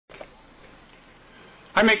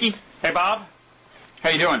Hi, Mickey. Hey, Bob.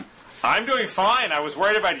 How you doing? I'm doing fine. I was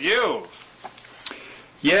worried about you.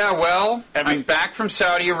 Yeah, well, I'm back from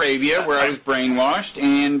Saudi Arabia, where I was brainwashed,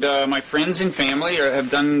 and my friends and family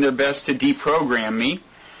have done their best to deprogram me.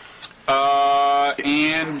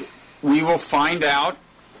 And we will find out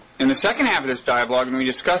in the second half of this dialogue, when we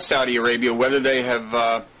discuss Saudi Arabia, whether they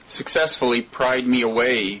have successfully pried me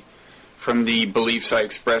away from the beliefs I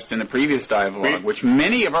expressed in the previous dialogue, which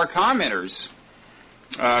many of our commenters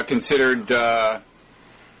considered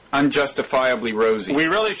unjustifiably rosy. We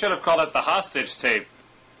really should have called it the hostage tape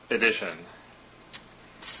edition.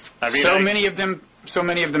 I mean, many of them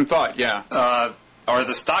thought, yeah. Or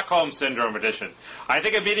the Stockholm Syndrome edition. I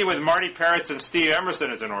think a meeting with Marty Peretz and Steve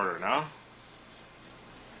Emerson is in order, no?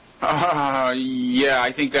 Yeah,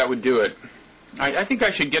 I think that would do it. I think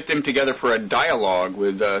I should get them together for a dialogue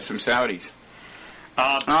with some Saudis.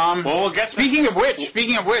 Well, we'll get. Speaking of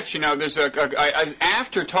which, you know, there's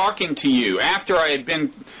after talking to you, after I had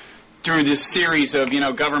been through this series of, you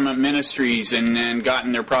know, government ministries and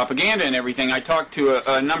gotten their propaganda and everything, I talked to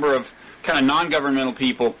a number of kind of non-governmental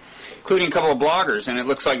people, including a couple of bloggers, and it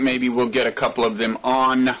looks like maybe we'll get a couple of them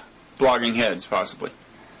on Blogging Heads, possibly.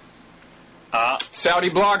 Saudi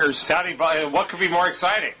bloggers. What could be more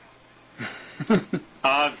exciting? Do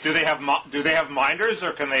they have minders,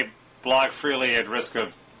 or can they blog freely at risk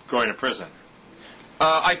of going to prison?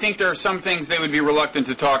 I think there are some things they would be reluctant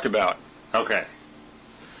to talk about. Okay.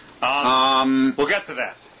 We'll get to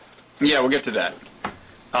that. Yeah, we'll get to that.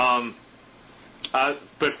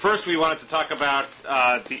 But first, we wanted to talk about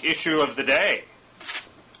the issue of the day.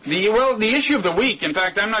 The issue of the week. In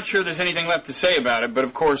fact, I'm not sure there's anything left to say about it, but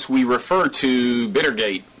of course we refer to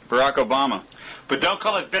Bittergate, Barack Obama. But don't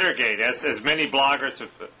call it Bittergate, as many bloggers,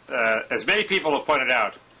 as many people have pointed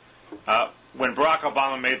out. When Barack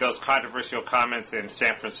Obama made those controversial comments in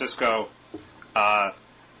San Francisco,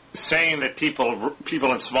 saying that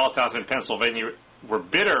people in small towns in Pennsylvania were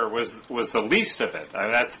bitter was the least of it. I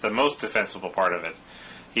mean, that's the most defensible part of it.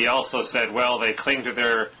 He also said, well, they cling to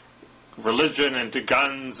their religion and to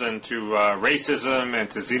guns and to racism and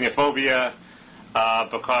to xenophobia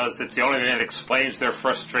because it's the only thing that explains their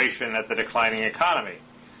frustration at the declining economy.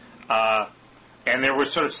 And there were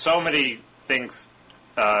sort of so many things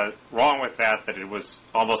wrong with that it was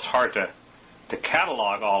almost hard to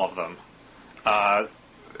catalog all of them.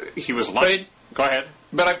 He was like, go ahead.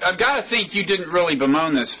 But I've got to think you didn't really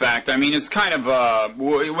bemoan this fact. I mean, it's kind of,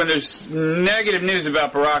 when there's negative news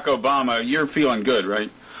about Barack Obama, you're feeling good,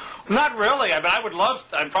 right? Not really. I mean,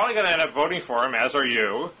 I'm probably going to end up voting for him, as are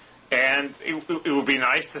you. And it would be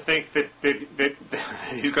nice to think that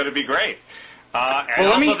he's going to be great.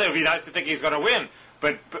 It would be nice to think he's going to win.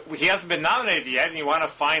 But he hasn't been nominated yet, and you want to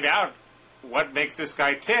find out what makes this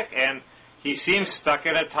guy tick. And he seems stuck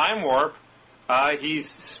in a time warp. He's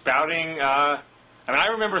spouting... I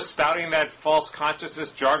remember spouting that false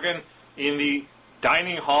consciousness jargon in the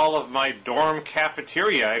dining hall of my dorm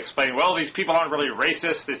cafeteria, explaining, well, these people aren't really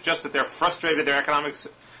racist, it's just that they're frustrated with their economic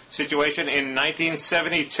situation in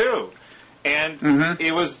 1972. And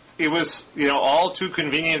it was all too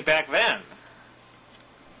convenient back then.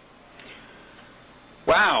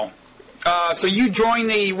 Wow. So you joined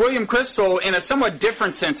William Crystal, in a somewhat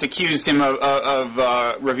different sense, accused him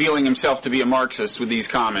of revealing himself to be a Marxist with these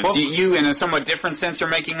comments. Well, you, in a somewhat different sense, are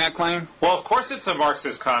making that claim? Well, of course it's a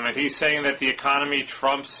Marxist comment. He's saying that the economy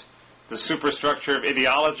trumps the superstructure of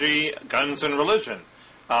ideology, guns, and religion,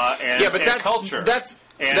 and culture.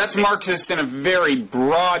 That's Marxist in a very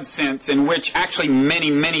broad sense, in which actually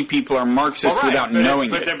many people are Marxist without knowing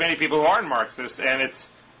it. But there are many people who aren't Marxists, and it's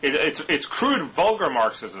crude, vulgar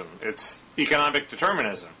Marxism. It's economic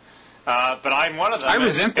determinism. But I'm one of them. I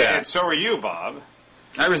resent that. And so are you, Bob.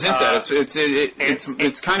 I resent that.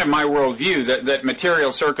 It's kind of my worldview that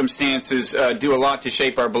material circumstances do a lot to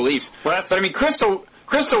shape our beliefs. But I mean, Crystal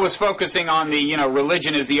was focusing on the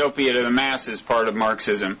religion is the opiate of the masses part of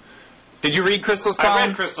Marxism. Did you read Crystal's column? I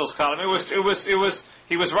read Crystal's column.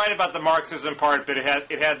 He was right about the Marxism part, but it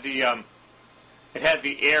had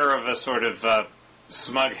the air of a sort of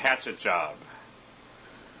smug hatchet job.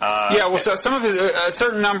 So some of a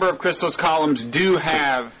certain number of Crystal's columns do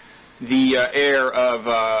have the air of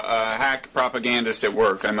a hack propagandist at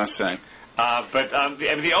work, I must say. But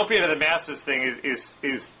the opiate of the masses thing is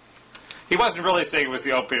he wasn't really saying it was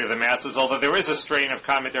the opiate of the masses, although there is a strain of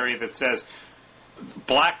commentary that says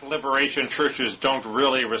black liberation churches don't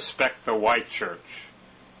really respect the white church.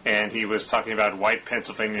 And he was talking about white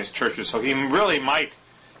Pennsylvania's churches, so he really might...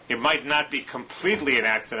 It might not be completely an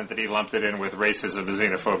accident that he lumped it in with racism and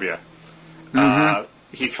xenophobia.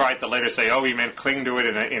 He tried to later say, he meant cling to it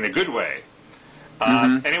in a good way.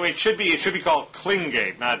 Anyway, it should be called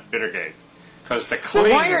Clinggate, not Bittergate, because the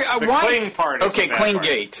cling cling part is okay.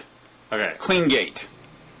 Clinggate. Okay, Clinggate.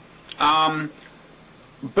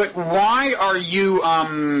 But why are you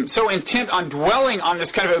so intent on dwelling on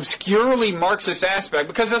this kind of obscurely Marxist aspect?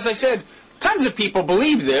 Because, as I said, tons of people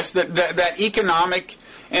believe this, that economic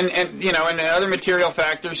and other material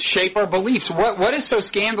factors shape our beliefs. What is so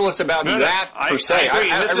scandalous about that per se?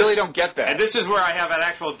 I really don't get that. And this is where I have an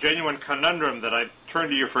actual genuine conundrum that I turn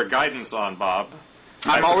to you for guidance on, Bob.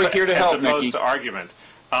 I'm always here to help, as opposed Mickey. to argument.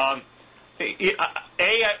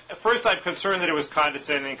 First, I'm concerned that it was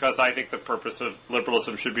condescending because I think the purpose of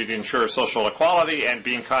liberalism should be to ensure social equality, and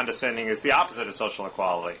being condescending is the opposite of social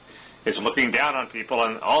equality. It's looking down on people,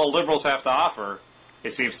 and all liberals have to offer,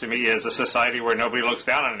 it seems to me, is a society where nobody looks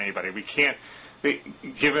down on anybody. We can't,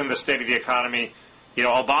 given the state of the economy,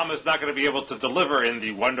 Obama's not going to be able to deliver in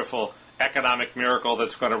the wonderful economic miracle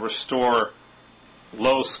that's going to restore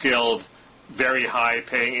low-skilled, very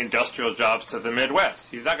high-paying industrial jobs to the Midwest.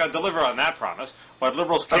 He's not going to deliver on that promise. What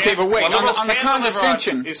liberals can't, okay, but wait, on the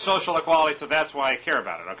condescension is social equality, so that's why I care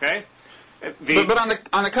about it, okay? But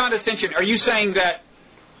on the condescension, are you saying that,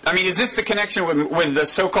 is this the connection with the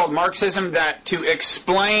so-called Marxism, that to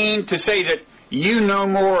say that you know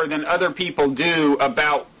more than other people do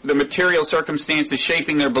about the material circumstances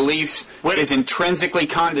shaping their beliefs is intrinsically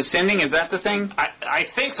condescending? Is that the thing? I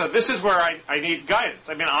think so. This is where I need guidance.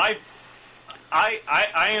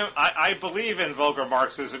 I believe in vulgar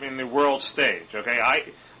Marxism in the world stage. Okay,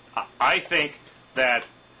 I think that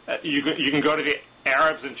you can go to the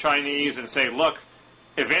Arabs and Chinese and say, look,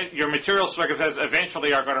 your material circumstances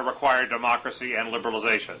eventually are going to require democracy and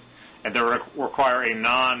liberalization, and they require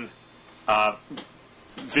a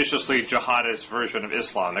viciously jihadist version of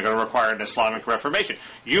Islam. They're going to require an Islamic reformation.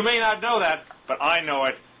 You may not know that, but I know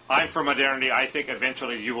it. I'm for modernity. I think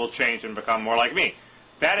eventually you will change and become more like me.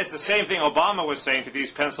 That is the same thing Obama was saying to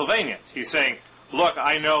these Pennsylvanians. He's saying, look,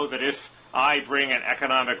 I know that if I bring an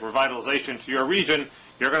economic revitalization to your region,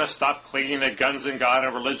 you're going to stop clinging to guns and God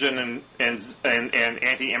and religion and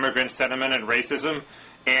anti-immigrant sentiment and racism.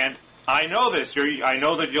 And I know this. I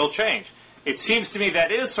know that you'll change. It seems to me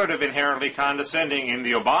that is sort of inherently condescending in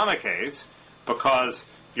the Obama case, because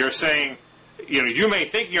you're saying, you may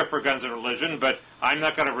think you're for guns and religion, but I'm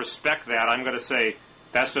not going to respect that. I'm going to say,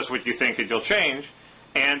 that's just what you think and you'll change.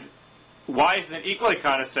 And why isn't it equally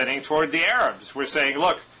condescending toward the Arabs? We're saying,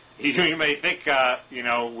 look, you may think,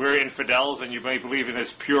 we're infidels and you may believe in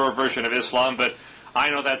this pure version of Islam, but I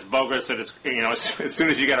know that's bogus, and it's, as soon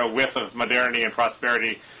as you get a whiff of modernity and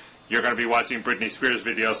prosperity, you're going to be watching Britney Spears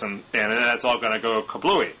videos, and then that's all going to go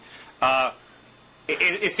kablooey.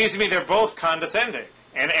 It seems to me they're both condescending.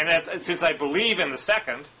 And since I believe in the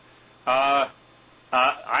second,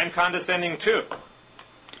 I'm condescending too.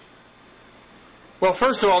 Well,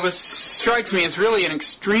 first of all, this strikes me as really an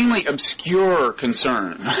extremely obscure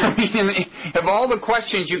concern. Of all the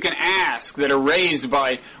questions you can ask that are raised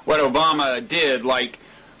by what Obama did, like,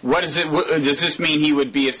 does this mean he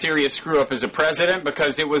would be a serious screw-up as a president?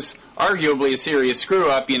 Because it was arguably a serious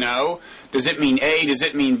screw-up, Does it mean A? Does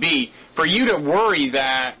it mean B? For you to worry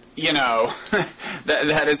that,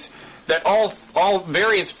 that all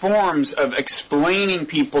various forms of explaining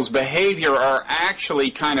people's behavior are actually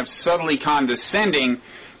kind of subtly condescending,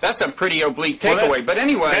 that's a pretty oblique takeaway. Well, but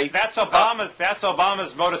anyway, that's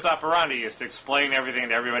Obama's modus operandi, is to explain everything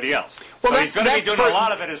to everybody else. Well, so he's going to be doing a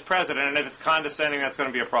lot of it as president, and if it's condescending, that's going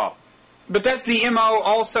to be a problem. But that's the MO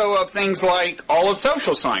also of things like all of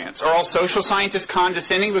social science. Are all social scientists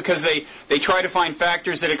condescending because they try to find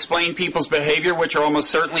factors that explain people's behavior, which are almost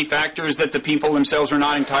certainly factors that the people themselves are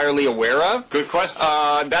not entirely aware of? Good question.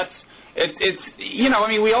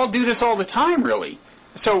 We all do this all the time, really.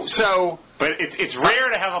 So. But it's rare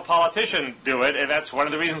to have a politician do it, and that's one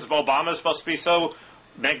of the reasons Obama is supposed to be so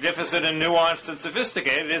magnificent and nuanced and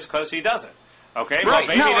sophisticated, is because he does it. Okay, right.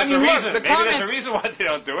 Well, maybe there's a reason why they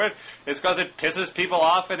don't do it. It's because it pisses people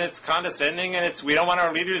off and it's condescending, and we don't want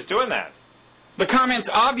our leaders doing that. The comments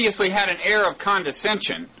obviously had an air of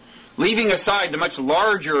condescension, leaving aside the much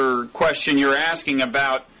larger question you're asking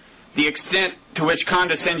about the extent to which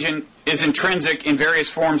condescension is intrinsic in various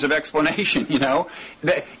forms of explanation.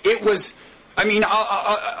 That it was.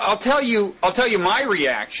 I'll tell you my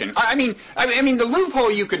reaction. The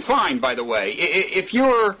loophole you could find, by the way, if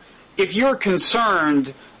you're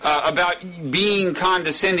concerned about being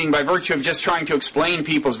condescending by virtue of just trying to explain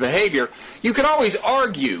people's behavior, you could always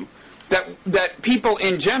argue that people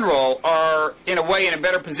in general are, in a way, in a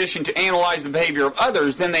better position to analyze the behavior of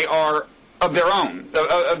others than they are of their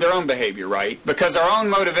own behavior, right? Because our own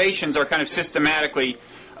motivations are kind of systematically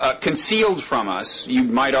concealed from us. You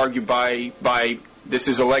might argue by this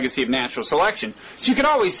is a legacy of natural selection. So you could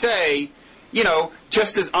always say, you know,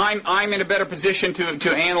 just as I'm in a better position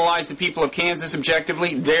to analyze the people of Kansas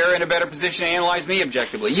objectively, they're in a better position to analyze me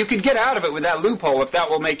objectively. You could get out of it with that loophole if that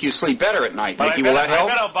will make you sleep better at night. But Mickey, will that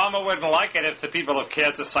help? I bet Obama wouldn't like it if the people of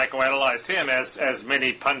Kansas psychoanalyzed him, as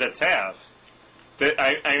many pundits have.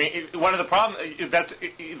 I mean, one of the problems that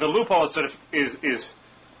the loophole is sort of is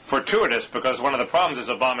fortuitous, because one of the problems is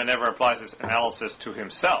Obama never applies his analysis to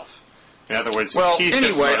himself. In other words, well, he's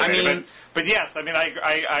anyway, just motivated. I mean, but yes, I mean, I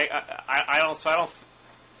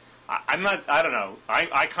don't know.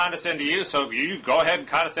 I condescend to you, so you go ahead and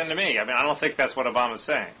condescend to me. I mean, I don't think that's what Obama's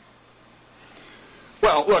saying.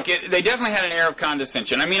 Well, look, they definitely had an air of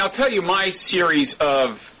condescension. I mean, I'll tell you my series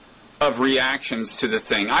of reactions to the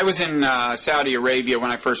thing. I was in Saudi Arabia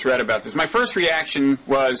when I first read about this. My first reaction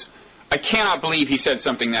was, I cannot believe he said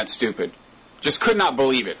something that stupid. Just could not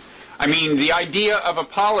believe it. I mean, the idea of a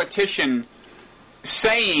politician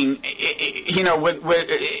saying, you know,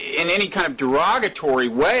 in any kind of derogatory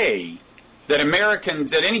way that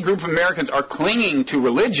any group of Americans are clinging to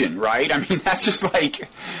religion, right? I mean, that's just like,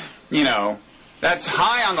 you know, that's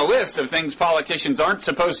high on the list of things politicians aren't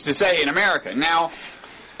supposed to say in America. Now,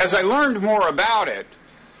 as I learned more about it,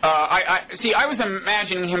 I was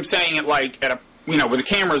imagining him saying it like at a, you know, with the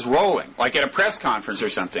cameras rolling, like at a press conference or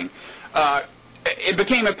something. It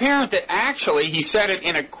became apparent that actually he said it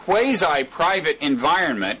in a quasi-private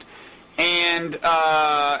environment, and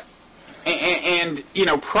you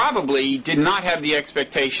know, probably did not have the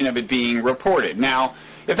expectation of it being reported. Now,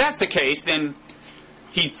 if that's the case, then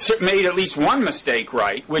he made at least one mistake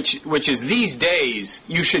right, which is these days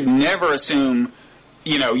you should never assume,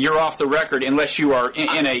 you know, you're off the record unless you are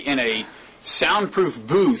in a soundproof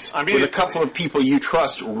booth with a couple of people you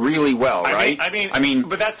trust really well, right? I mean,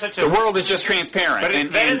 but that's such a... The world is just transparent. But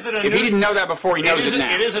if he didn't know that before, he knows it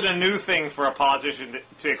now. It isn't a new thing for a politician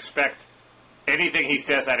to expect anything he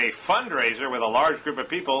says at a fundraiser with a large group of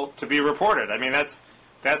people to be reported. I mean, that's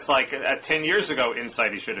like 10 years ago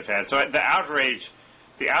insight he should have had. So the outrage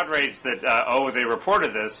that, they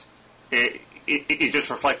reported this, it just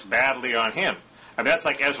reflects badly on him. I mean, that's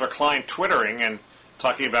like Ezra Klein twittering and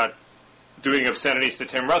talking about doing obscenities to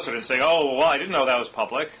Tim Russert and saying, "Oh, well, I didn't know that was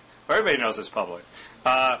public." Everybody knows it's public.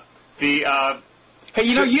 Hey,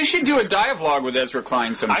 you know, you should do a dialogue with Ezra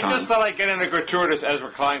Klein sometime. I just thought I'd get in a gratuitous Ezra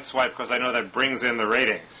Klein swipe because I know that brings in the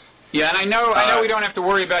ratings. Yeah, and I know we don't have to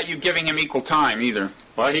worry about you giving him equal time either.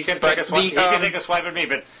 Well, he can take a swipe. He can take a swipe at me,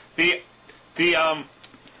 but you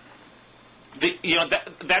know,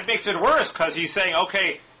 that makes it worse because he's saying,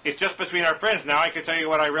 "Okay, it's just between our friends. Now I can tell you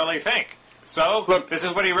what I really think." So, look, this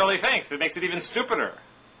is what he really thinks. It makes it even stupider.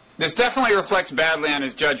 This definitely reflects badly on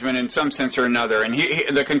his judgment in some sense or another. And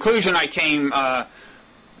the conclusion I came to,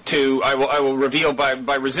 I will reveal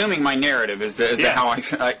by resuming my narrative. Is that how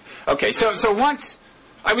I... Okay, so once...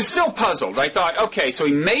 I was still puzzled. I thought, okay, so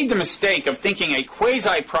he made the mistake of thinking a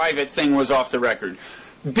quasi-private thing was off the record.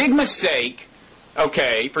 Big mistake,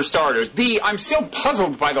 okay, for starters. B, I'm still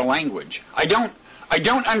puzzled by the language. I don't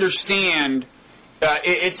understand...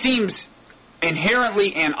 it seems...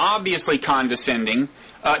 inherently and obviously condescending,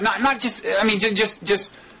 not just, I mean,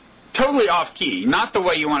 just totally off key, not the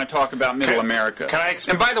way you want to talk about Middle America. Can I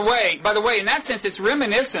and by the way, in that sense, it's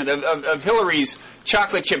reminiscent of Hillary's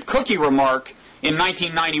chocolate chip cookie remark in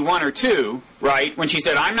 1991 or 2, right, when she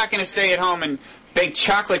said, "I'm not going to stay at home and bake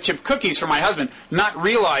chocolate chip cookies for my husband," not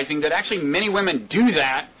realizing that actually many women do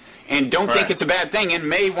that and don't think it's a bad thing and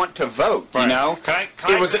may want to vote, you know? Can I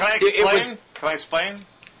explain?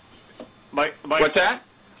 What's that?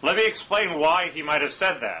 Let me explain why he might have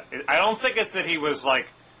said that. I don't think it's that he was like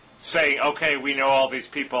saying, "Okay, we know all these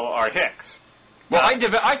people are hicks." Well,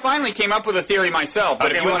 I finally came up with a theory myself,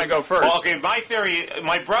 but if you want to go first. Well, okay, my theory,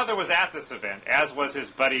 my brother was at this event, as was his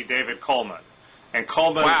buddy David Coleman. And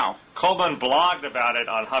Coleman blogged about it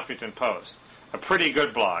on Huffington Post. A pretty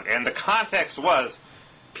good blog. And the context was,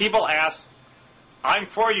 people asked, "I'm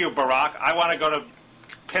for you, Barack. I want to go to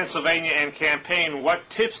Pennsylvania and campaign. What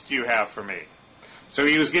tips do you have for me?" So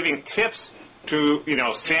he was giving tips to, you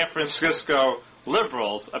know, San Francisco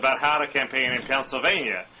liberals about how to campaign in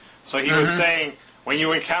Pennsylvania. So he was saying, when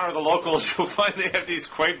you encounter the locals, you'll find they have these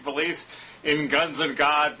quaint beliefs in guns and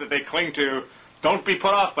God that they cling to. Don't be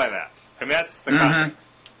put off by that. And that's the context.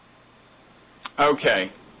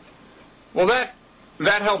 Okay. Well,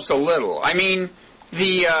 that helps a little. I mean,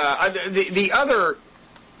 the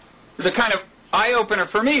kind of eye-opener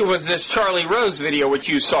for me was this Charlie Rose video, which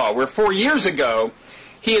you saw, where 4 years ago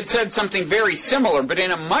he had said something very similar, but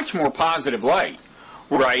in a much more positive light,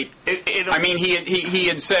 right? I mean, he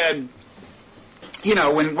had said, you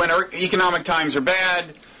know, when our economic times are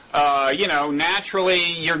bad,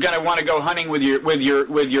 naturally you're going to want to go hunting with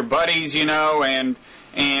your buddies,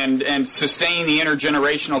 and sustain the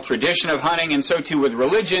intergenerational tradition of hunting, and so too with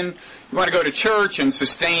religion. You want to go to church and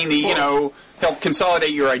sustain the, help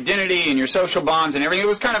consolidate your identity and your social bonds and everything. It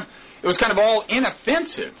was kind of all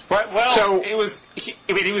inoffensive. Right, well, so he was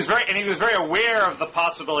very aware of the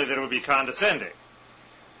possibility that it would be condescending.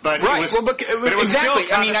 But right, it was exactly.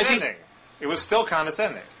 Still condescending. It was still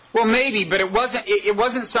condescending. Well, maybe, but it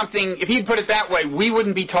wasn't something. If he'd put it that way, we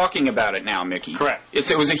wouldn't be talking about it now, Mickey. Correct.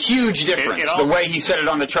 It was a huge difference, the way he said it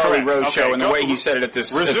on the Charlie Rose show and the way he said it at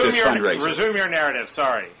this fundraiser. Resume your narrative.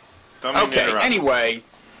 Sorry. Don't mean to interrupt. Anyway,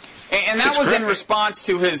 and that was in response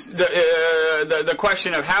to the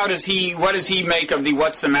question of what does he make of the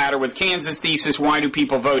 "What's the matter with Kansas" thesis? Why do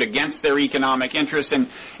people vote against their economic interests and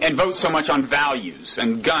vote so much on values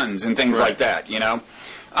and guns and things like that?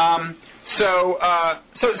 So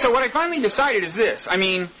what I finally decided is this. I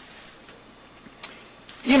mean,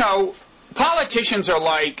 politicians are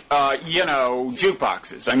like,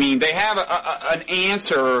 jukeboxes. I mean, they have an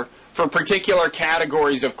answer for particular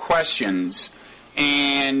categories of questions,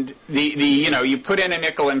 and you put in a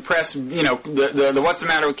nickel and press, the what's the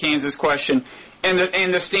matter with Kansas question, and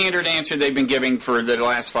the standard answer they've been giving for the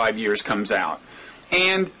last 5 years comes out.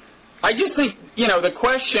 And I just think, the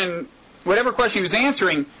question, whatever question he was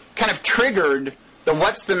answering, kind of triggered the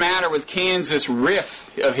what's the matter with Kansas riff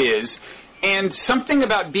of his, and something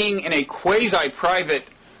about being in a quasi-private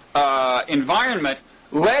environment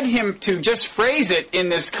led him to just phrase it in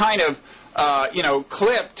this kind of,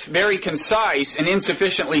 clipped, very concise, and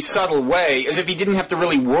insufficiently subtle way, as if he didn't have to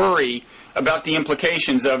really worry about the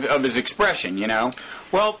implications of his expression,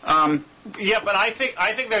 Well, yeah, but I think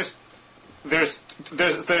there's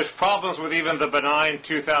problems with even the benign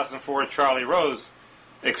 2004 Charlie Rose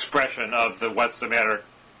expression of the what's the matter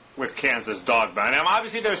with Kansas dogma. And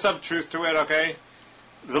obviously there's some truth to it, okay?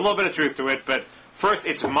 There's a little bit of truth to it, but first,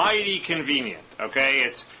 it's mighty convenient, okay?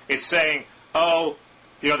 It's saying,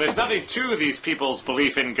 there's nothing to these people's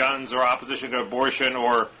belief in guns or opposition to abortion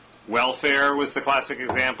or welfare was the classic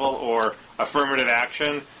example, or affirmative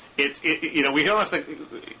action. We don't have to.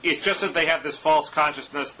 It's just that they have this false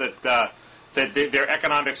consciousness that their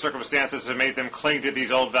economic circumstances have made them cling to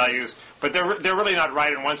these old values, but they're really not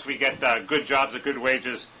right. And once we get good jobs at good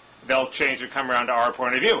wages, they'll change and come around to our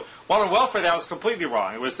point of view. Well, on welfare, that was completely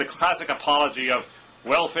wrong. It was the classic apology of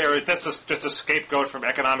welfare is just a scapegoat from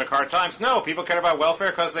economic hard times. No, people cared about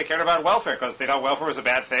welfare because they cared about welfare, because they thought welfare was a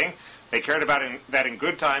bad thing. They cared about that in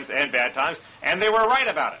good times and bad times, and they were right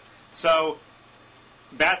about it. So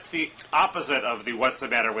that's the opposite of the what's the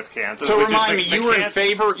matter with Kansas. So remind me, you were in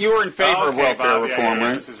favor of welfare reform,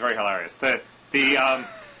 right? This is very hilarious. The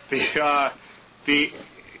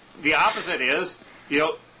opposite is,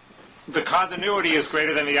 the continuity is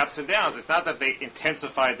greater than the ups and downs. It's not that they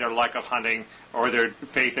intensified their like of hunting or their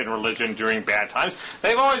faith in religion during bad times.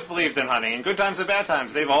 They've always believed in hunting, in good times and bad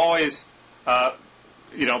times. They've always,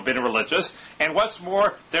 been religious. And what's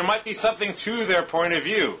more, there might be something to their point of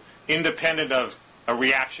view, independent of a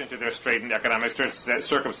reaction to their straitened economic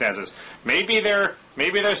circumstances. Maybe there's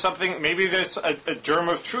a germ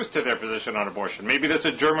of truth to their position on abortion. Maybe there's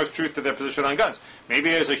a germ of truth to their position on guns.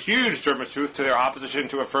 Maybe there's a huge germ of truth to their opposition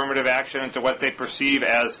to affirmative action and to what they perceive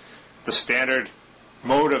as the standard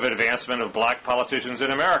mode of advancement of black politicians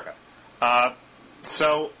in America.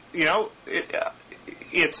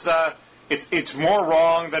 It's more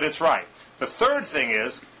wrong than it's right. The third thing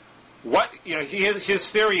is, his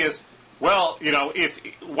theory is, well, if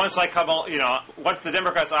once the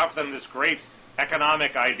Democrats offer them this great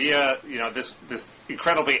economic idea, this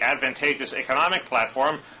incredibly advantageous economic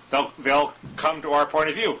platform, they'll come to our point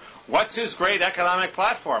of view. What's his great economic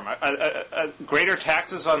platform? Greater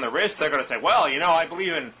taxes on the rich? They're going to say, well, I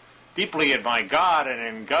believe deeply in my God and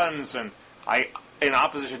in guns and in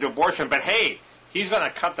opposition to abortion, but hey, he's going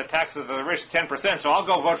to cut the taxes of the rich 10%, so I'll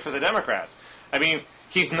go vote for the Democrats. I mean,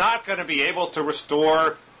 he's not going to be able to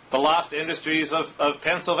restore the lost industries of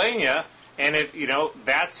Pennsylvania, and if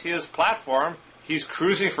that's his platform, he's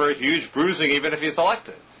cruising for a huge bruising even if he's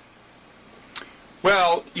elected.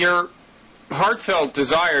 Well, your heartfelt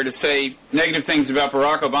desire to say negative things about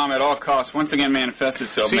Barack Obama at all costs once again manifests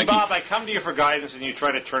itself. See, Bob, I come to you for guidance and you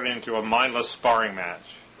try to turn it into a mindless sparring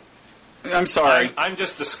match. I'm sorry. I'm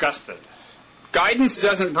just disgusted. Guidance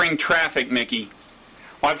doesn't bring traffic, Mickey.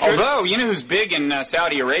 Well, sure although, who's big in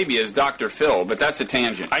Saudi Arabia is Dr. Phil, but that's a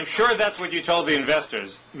tangent. I'm sure that's what you told the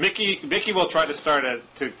investors. Mickey will try to start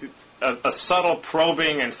a subtle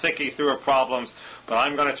probing and thicky through of problems, but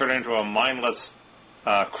I'm going to turn it into a mindless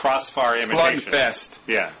crossfire imitation. Slugfest.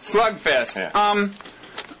 Yeah. Slugfest.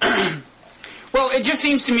 Yeah. Well, it just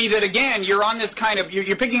seems to me that, again, you're on this kind of,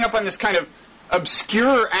 you're picking up on this kind of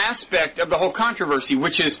obscure aspect of the whole controversy,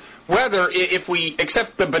 which is whether, if we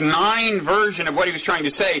accept the benign version of what he was trying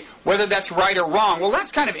to say, whether that's right or wrong. Well,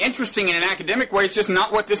 that's kind of interesting in an academic way. It's just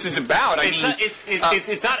not what this is about.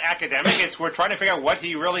 It's not academic. We're trying to figure out what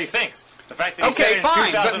he really thinks. The fact that he said it in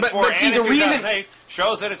fine, 2004 but see, and in the reason 2008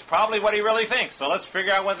 shows that it's probably what he really thinks. So let's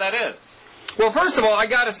figure out what that is. Well, first of all, I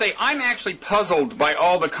got to say, I'm actually puzzled by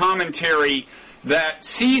all the commentary that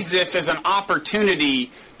sees this as an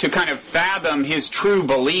opportunity to kind of fathom his true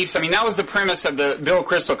beliefs. I mean, that was the premise of the Bill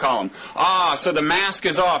Kristol column. So the mask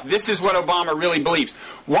is off. This is what Obama really believes.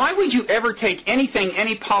 Why would you ever take anything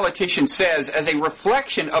any politician says as a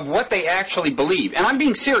reflection of what they actually believe? And I'm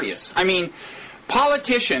being serious. I mean,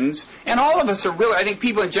 politicians, and all of us are really, I think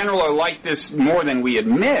people in general are like this more than we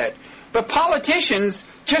admit, but politicians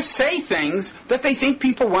just say things that they think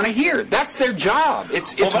people want to hear. That's their job.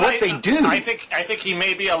 It's what they do. I think he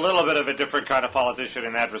may be a little bit of a different kind of politician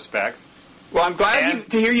in that respect. Well, I'm glad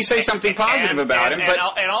to hear you say something positive about him.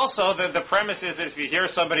 And also, the premise is that if you hear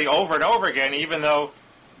somebody over and over again, even though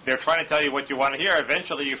they're trying to tell you what you want to hear,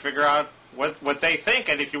 eventually you figure out what they think.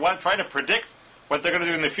 And if you want to try to predict what they're going to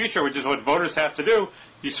do in the future, which is what voters have to do,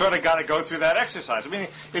 you sort of got to go through that exercise. I mean,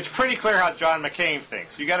 it's pretty clear how John McCain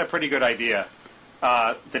thinks. You got a pretty good idea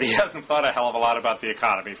that he hasn't thought a hell of a lot about the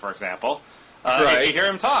economy, for example. If you hear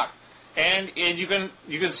him talk, and you can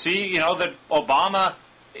see, that Obama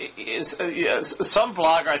is some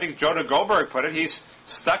blogger. I think Jonah Goldberg put it. He's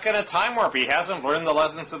stuck in a time warp. He hasn't learned the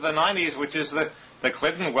lessons of the '90s, which is the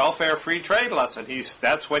Clinton welfare free trade lesson.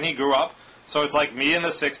 That's when he grew up. So it's like me in the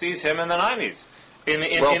 '60s, him in the '90s, in the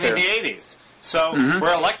 '80s. So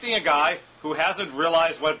we're electing a guy who hasn't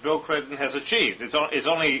realized what Bill Clinton has achieved. It's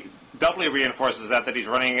only doubly reinforces that he's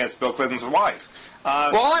running against Bill Clinton's wife.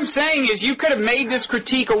 Well, all I'm saying is you could have made this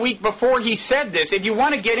critique a week before he said this. If you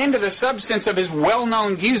want to get into the substance of his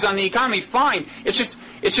well-known views on the economy, fine. It's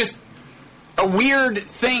just a weird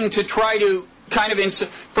thing to try to kind of...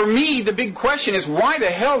 For me, the big question is, why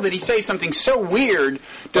the hell did he say something so weird?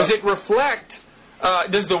 Does it reflect...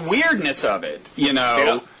 does the weirdness of it,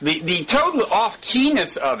 the total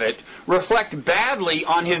off-keyness of it reflect badly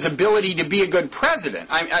on his ability to be a good president?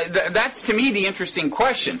 That's, to me, the interesting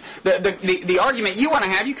question. The argument you want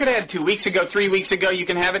to have, you could have had 2 weeks ago, 3 weeks ago, you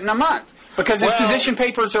can have it in a month, because his position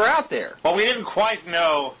papers are out there. Well, we didn't quite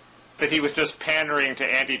know that he was just pandering to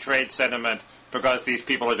anti-trade sentiment because these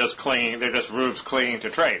people are just clinging, they're just rubes clinging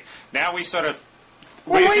to trade. Now we sort of...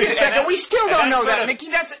 Well, wait a second. We still don't know that, Mickey.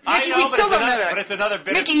 Mickey, we still don't know that. But it's another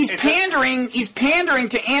bit. Mickey, he's pandering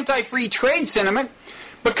to anti-free trade sentiment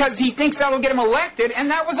because he thinks that'll get him elected, and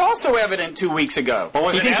that was also evident 2 weeks ago.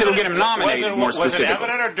 He thinks it'll get him nominated, more specifically. Was it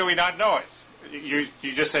evident, or do we not know it? You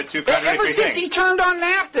just said two contradictory things. Ever since he turned on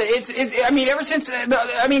NAFTA, ever since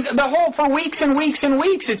the whole for weeks and weeks and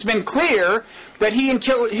weeks, it's been clear that he and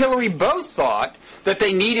Hillary both thought that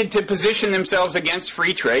they needed to position themselves against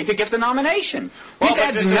free trade to get the nomination. This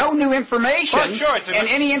adds no new information, and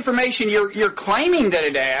any information you're claiming that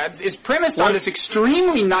it adds is premised on this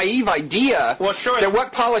extremely naive idea that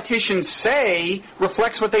what politicians say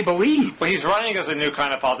reflects what they believe. Well, he's running as a new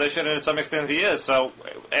kind of politician, and to some extent he is. So,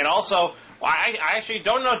 and also, I actually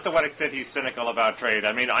don't know to what extent he's cynical about trade.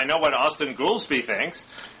 I mean, I know what Austin Goolsbee thinks,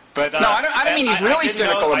 but no, I don't mean he's really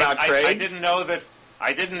cynical about trade. I didn't know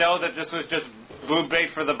that this was just boob bait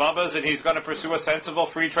for the bubbas, and he's going to pursue a sensible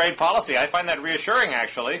free trade policy. I find that reassuring,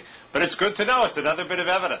 actually, but it's good to know. It's another bit of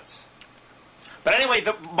evidence. But anyway,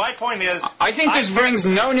 my point is... I think this brings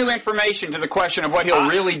no new information to the question of what he'll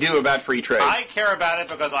really do about free trade. I care about it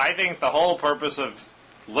because I think the whole purpose of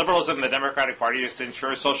liberalism in the Democratic Party is to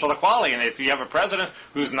ensure social equality, and if you have a president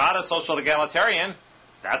who's not a social egalitarian,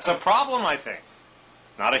 that's a problem, I think.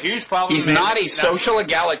 Not a huge problem. He's not a social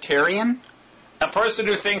egalitarian? A person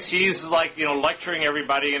who thinks he's lecturing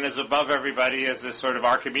everybody and is above everybody as this sort of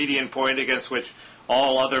Archimedean point against which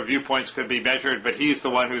all other viewpoints could be measured, but he's the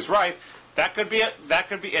one who's right. That could be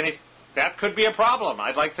a problem.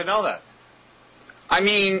 I'd like to know that. I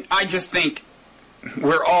mean, I just think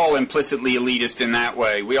we're all implicitly elitist in that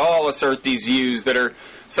way. We all assert these views that are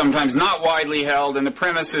sometimes not widely held, and the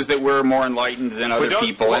premise is that we're more enlightened than other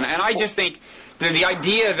people. And I just think the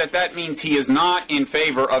idea that means he is not in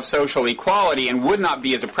favor of social equality and would not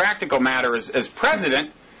be as a practical matter as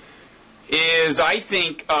president is, I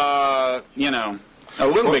think, a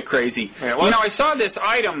little bit crazy. Yeah, I saw this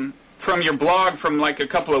item from your blog from like a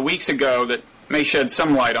couple of weeks ago that may shed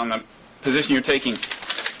some light on the position you're taking.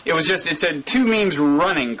 It said 2 memes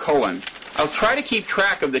running, : I'll try to keep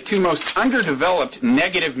track of the 2 most underdeveloped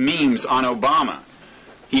negative memes on Obama.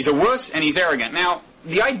 He's a wuss and he's arrogant. Now,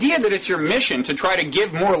 the idea that it's your mission to try to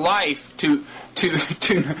give more life to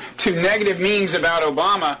negative memes about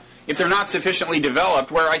Obama if they're not sufficiently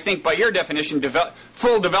developed, where I think by your definition,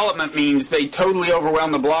 full development means they totally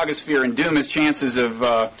overwhelm the blogosphere and doom his chances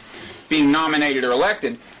of being nominated or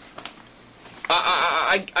elected.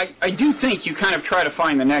 I do think you kind of try to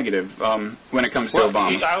find the negative when it comes to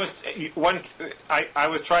Obama. I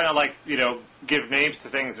was trying to, like, give names to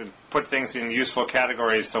things and put things in useful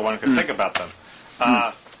categories so one could think about them.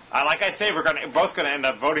 Like I say, we're both going to end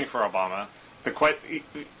up voting for Obama.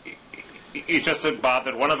 It's just said, Bob,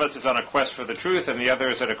 that one of us is on a quest for the truth and the other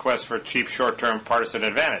is on a quest for cheap, short-term partisan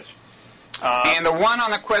advantage. And the one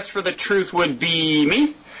on the quest for the truth would be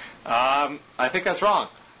me? I think that's wrong.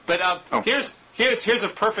 But here's a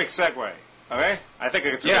perfect segue. Okay, I think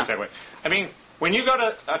it's a good segue. I mean, when you go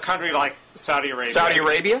to a country like Saudi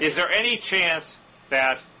Arabia, is there any chance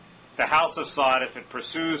that the House of Saud, if it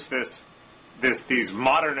pursues these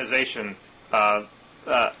modernization and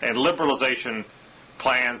liberalization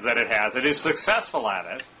plans that it has, it is successful at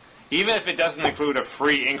it, even if it doesn't include a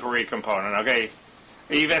free inquiry component? Okay.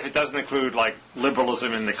 Even if it doesn't include, like,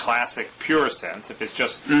 liberalism in the classic pure sense, if it's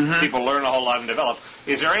just people learn a whole lot and develop,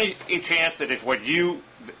 is there any chance that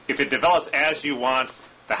if it develops as you want,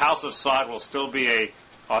 the House of Saud will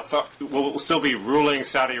still be ruling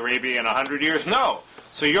Saudi Arabia in 100 years? No.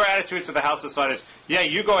 So your attitude to the House of Saud is, yeah,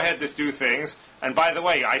 you go ahead, just do things. And by the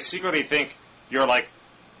way, I secretly think you're, like,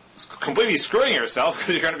 completely screwing yourself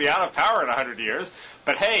because you're going to be out of power in 100 years.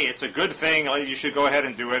 But hey, it's a good thing. You should go ahead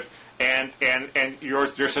and do it. And you're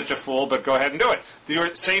such a fool, but go ahead and do it.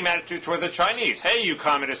 Your same attitude toward the Chinese. Hey, you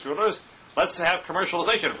communist rulers, let's have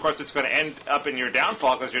commercialization. Of course, it's going to end up in your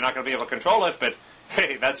downfall because you're not going to be able to control it, but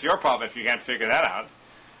hey, that's your problem if you can't figure that out.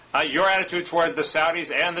 Your attitude toward the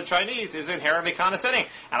Saudis and the Chinese is inherently condescending,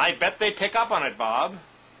 and I bet they pick up on it, Bob.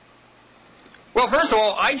 Well, first of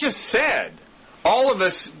all, I just said all of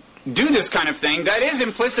us do this kind of thing that is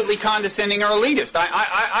implicitly condescending or elitist.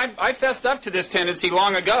 I fessed up to this tendency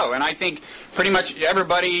long ago, and I think pretty much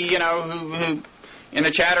everybody, who in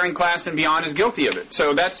the chattering class and beyond is guilty of it.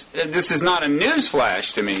 So this is not a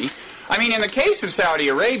newsflash to me. I mean, in the case of Saudi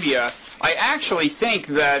Arabia, I actually think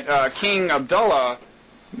that King Abdullah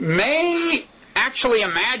may actually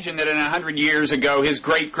imagine that in 100 years ago his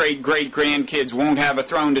great-great-great-grandkids won't have a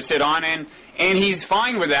throne to sit on, and he's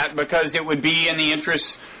fine with that because it would be in the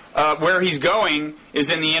interests where he's going is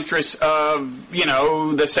in the interests of,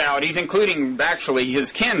 the Saudis, including actually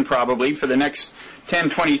his kin probably for the next 10,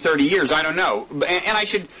 20, 30 years. I don't know. And I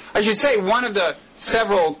should say one of the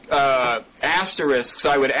several asterisks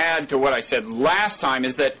I would add to what I said last time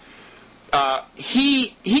is that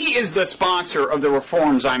he is the sponsor of the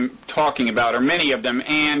reforms I'm talking about, or many of them,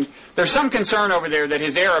 and there's some concern over there that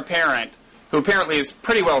his heir apparent, who apparently is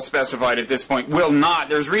pretty well specified at this point,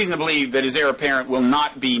 there's reason to believe that his heir apparent will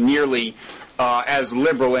not be nearly as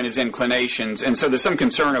liberal in his inclinations, and so there's some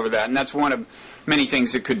concern over that, and that's one of many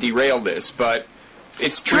things that could derail this. But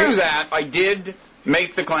it's true that I did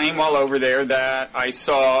make the claim while over there that I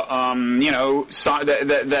saw,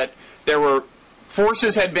 that there were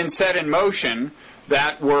forces had been set in motion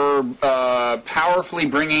that were powerfully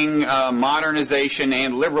bringing modernization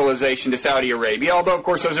and liberalization to Saudi Arabia, although, of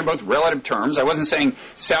course, those are both relative terms. I wasn't saying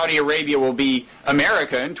Saudi Arabia will be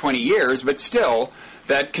America in 20 years, but still,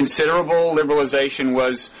 that considerable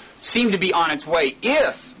liberalization seemed to be on its way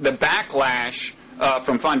if the backlash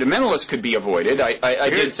from fundamentalists could be avoided. I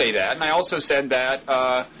did say that, and I also said that,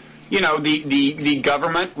 the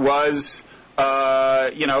government was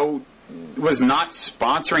not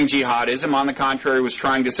sponsoring jihadism. On the contrary, was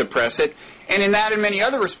trying to suppress it. And in that and many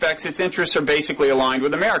other respects, its interests are basically aligned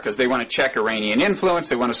with America's. They want to check Iranian influence.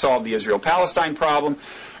 They want to solve the Israel-Palestine problem.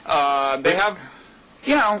 They have,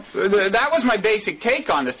 that was my basic take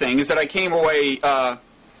on the thing, is that I came away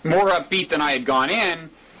more upbeat than I had gone in.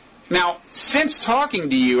 Now, since talking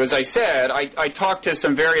to you, as I said, I talked to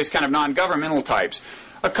some various kind of non-governmental types.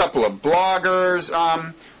 A couple of bloggers.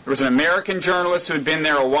 There was an American journalist who had been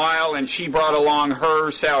there a while, and she brought along her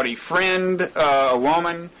Saudi friend, a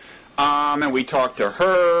woman, and we talked to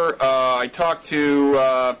her. I talked to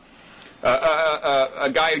a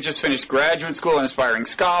guy who just finished graduate school, an aspiring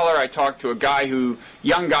scholar. I talked to a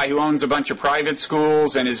young guy who owns a bunch of private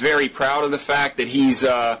schools and is very proud of the fact that he's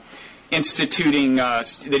instituting,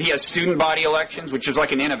 that he has student body elections, which is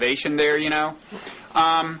like an innovation there,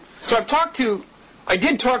 So I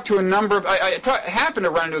did talk to a number of... I happened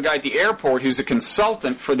to run into a guy at the airport who's a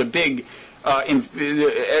consultant for the big,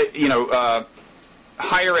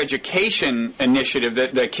 higher education initiative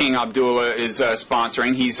that King Abdullah is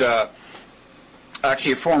sponsoring. He's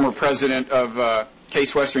actually a former president of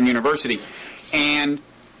Case Western University. And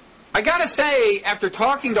I got to say, after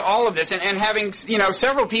talking to all of this and having,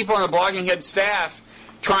 several people on the Blogging Head staff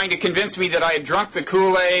trying to convince me that I had drunk the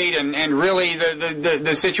Kool-Aid and really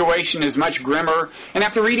the situation is much grimmer, and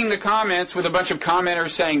after reading the comments with a bunch of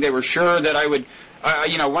commenters saying they were sure that I would,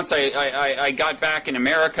 once I got back in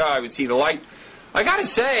America, I would see the light, I got to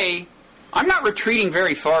say, I'm not retreating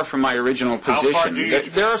very far from my original position. How far do you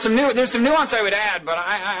there's some nuance I would add, but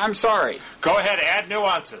I'm sorry. Go ahead, add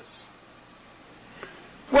nuances.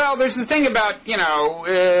 Well, there's the thing about,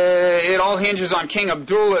 it all hinges on King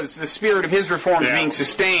Abdullah's, the spirit of his reforms being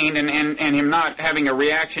sustained and him not having a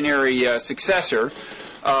reactionary successor.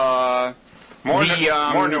 More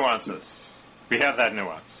nuances. We have that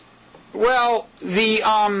nuance. Well,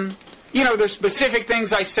 there's specific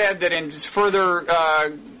things I said that in further,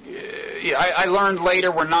 I learned later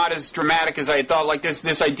were not as dramatic as I had thought, like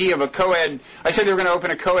this idea of a co-ed. I said they were going to open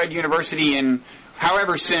a co-ed university in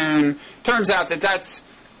however soon. Turns out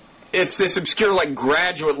it's this obscure, like,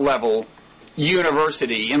 graduate level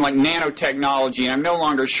university in, like, nanotechnology, and I'm no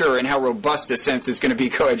longer sure in how robust a sense it's going to be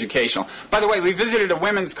coeducational. By the way, we visited a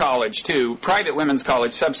women's college, too, private women's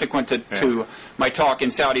college, subsequent to my talk in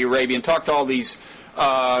Saudi Arabia, and talked to all these,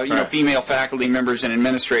 female faculty members and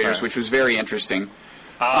administrators, which was very interesting.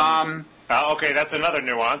 Okay, that's another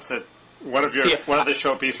nuance, that one of the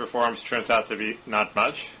showpiece reforms turns out to be not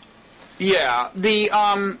much. Yeah,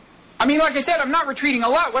 like I said, I'm not retreating a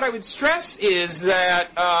lot. What I would stress is that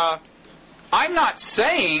I'm not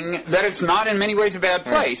saying that it's not in many ways a bad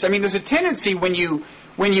place. I mean, there's a tendency when you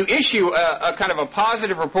issue a kind of a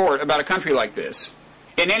positive report about a country like this,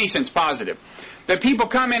 in any sense positive, that people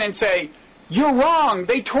come in and say, you're wrong,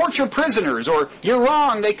 they torture prisoners, or you're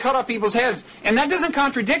wrong, they cut off people's heads. And that doesn't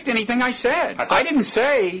contradict anything I said. I didn't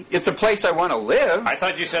say it's a place I want to live. I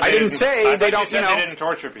thought you said they didn't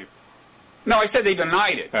torture people. No, I said they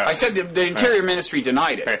denied it. I said the Interior Ministry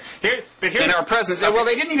denied it. In our presence. Well,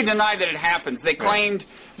 they didn't even deny that it happens. They claimed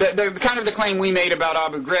the claim we made about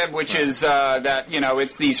Abu Ghraib, which is that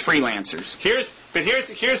it's these freelancers.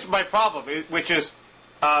 Here's my problem, which is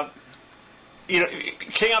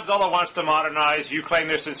King Abdullah wants to modernize. You claim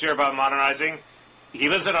they're sincere about modernizing. He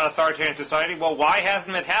lives in an authoritarian society. Well, why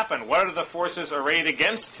hasn't it happened? What are the forces arrayed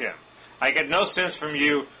against him? I get no sense from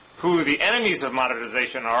you who the enemies of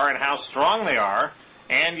modernization are and how strong they are.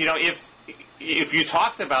 And, if you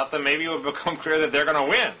talked about them, maybe it would become clear that they're going to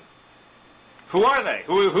win. Who are they?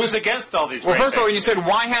 Who's against all these? Well, first of all, you said,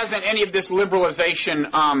 why hasn't any of this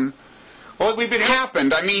liberalization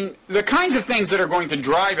happened? I mean, the kinds of things that are going to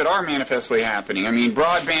drive it are manifestly happening. I mean,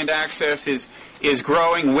 broadband access is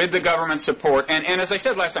growing with the government support. And as I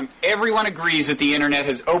said last time, everyone agrees that the Internet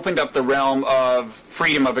has opened up the realm of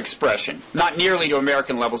freedom of expression. Not nearly to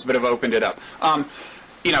American levels, but have opened it up.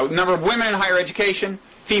 Number of women in higher education,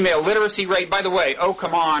 female literacy rate. By the way,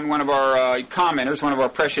 come on, one of our commenters, one of our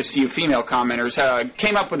precious few female commenters,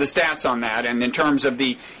 came up with the stats on that. And in terms of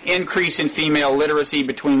the increase in female literacy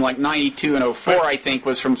between like 92 and 04, I think,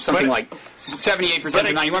 was from something like 78% to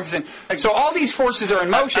 91%. So all these forces are in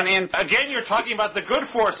motion. And again, you're talking about the good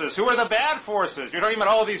forces. Who are the bad forces? You're talking about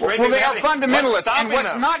all these great things. Well, they are fundamentalists. And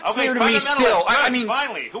what's not clear to me still...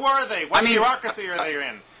 Finally, who are they? What bureaucracy are they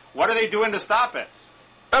in? What are they doing to stop it?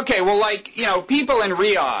 Okay, well, people in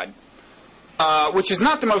Riyadh, which is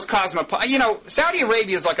not the most cosmopolitan... Saudi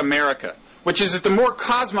Arabia is like America, which is that the more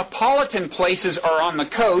cosmopolitan places are on the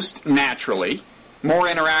coast, naturally, more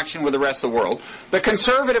interaction with the rest of the world. The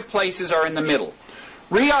conservative places are in the middle.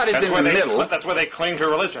 Riyadh is in the middle. That's where they cling to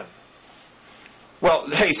religion. Well,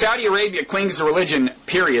 hey, Saudi Arabia clings to religion,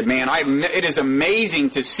 period, man. It is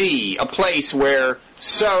amazing to see a place where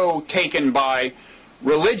so taken by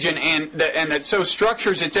religion and that so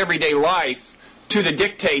structures its everyday life to the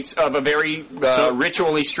dictates of a very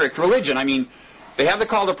ritually strict religion. I mean, they have the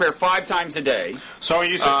call to prayer 5 times a day. So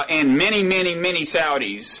you said, and many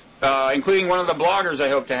Saudis, including one of the bloggers I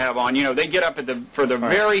hope to have on, they get up for the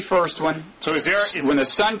very first one. So when the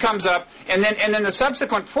sun comes up, and then the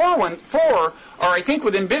subsequent 4 are, I think,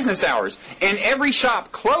 within business hours, and every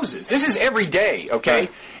shop closes. This is every day, okay?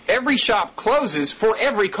 Right. Every shop closes for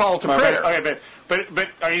every call to prayer. Okay, but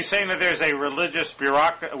are you saying that there's a religious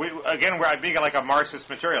bureaucracy? I'm being like a Marxist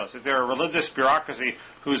materialist. Is there a religious bureaucracy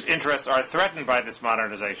whose interests are threatened by this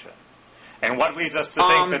modernization? And what leads us to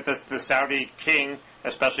think that the Saudi king,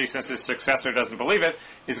 especially since his successor doesn't believe it,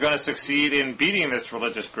 is going to succeed in beating this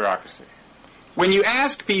religious bureaucracy? When you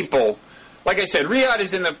ask people, like I said, Riyadh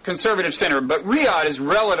is in the conservative center, but Riyadh is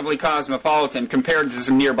relatively cosmopolitan compared to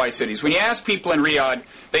some nearby cities. When you ask people in Riyadh,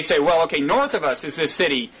 they say, well, okay, north of us is this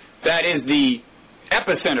city that is the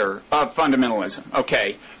epicenter of fundamentalism.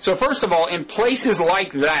 Okay, so first of all, in places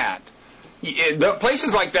like that, the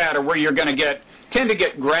places like that are where you're going to tend to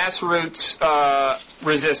get grassroots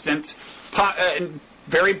resistance,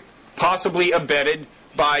 very possibly abetted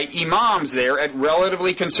by imams there at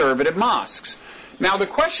relatively conservative mosques. Now, the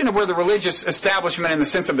question of where the religious establishment in the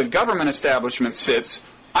sense of the government establishment sits,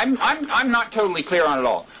 I'm not totally clear on it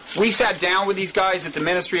all. We sat down with these guys at the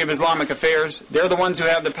Ministry of Islamic Affairs. They're the ones who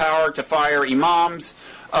have the power to fire imams.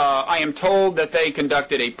 I am told that they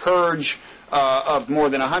conducted a purge of more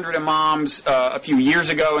than 100 imams a few years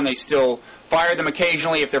ago, and they still fire them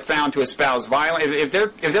occasionally if they're found to espouse violence. If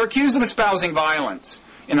they're accused of espousing violence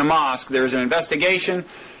in the mosque, there's an investigation,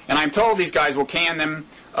 and I'm told these guys will can them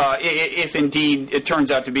if indeed it turns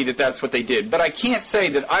out to be that that's what they did. But I can't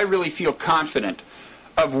say that I really feel confident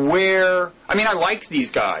of where... I mean, I liked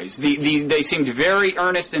these guys. They seemed very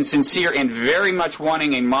earnest and sincere and very much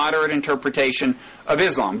wanting a moderate interpretation of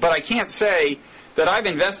Islam. But I can't say that I've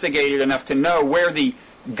investigated enough to know where the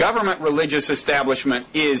government religious establishment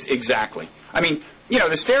is exactly. I mean,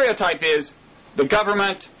 the stereotype is the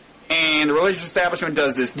government and the religious establishment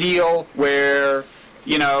does this deal where,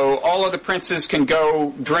 all of the princes can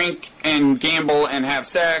go drink and gamble and have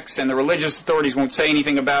sex, and the religious authorities won't say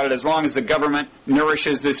anything about it as long as the government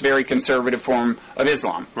nourishes this very conservative form of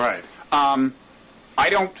Islam. Right. I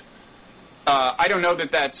don't know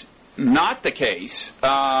that that's not the case.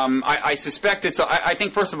 I suspect it's... I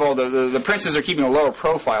think, first of all, the princes are keeping a lower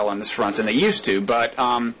profile on this front than they used to, but...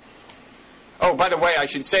 oh, by the way, I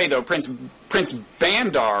should say, though, Prince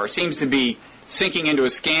Bandar seems to be sinking into a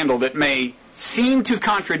scandal that may seem to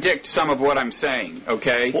contradict some of what I'm saying,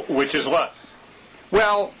 okay? Which is what?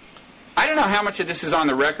 Well, I don't know how much of this is on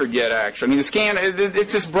the record yet, actually. I mean, the scandal...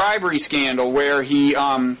 It's this bribery scandal where he...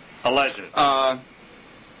 Alleged.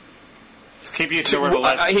 Keep using the word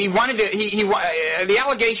alleged. He wanted to... the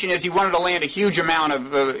allegation is he wanted to land a huge amount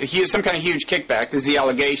of... some kind of huge kickback, this is the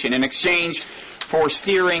allegation, in exchange for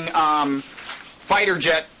steering fighter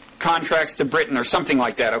jet contracts to Britain or something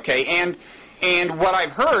like that, okay? And what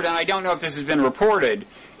I've heard, and I don't know if this has been reported,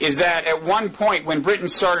 is that at one point when Britain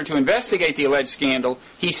started to investigate the alleged scandal,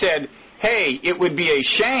 he said, hey, it would be a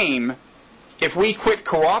shame if we quit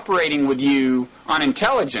cooperating with you on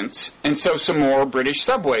intelligence, and so some more British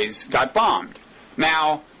subways got bombed.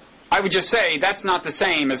 Now, I would just say that's not the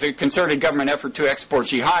same as a concerted government effort to export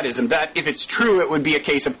jihadism. That, if it's true, it would be a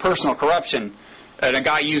case of personal corruption and a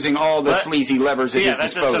guy using all the sleazy levers at his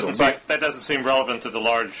disposal. That doesn't seem relevant to the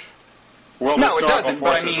large world no, it historical doesn't.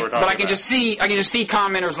 forces we're talking I can about. just see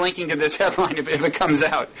commenters linking to this headline if it comes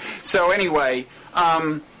out. So anyway,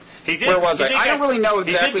 where was I? I don't really know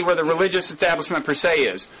exactly where the religious establishment per se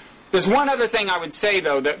is. There's one other thing I would say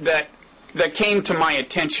though that came to my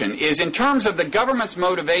attention is in terms of the government's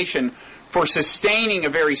motivation for sustaining a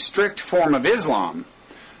very strict form of Islam.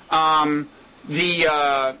 It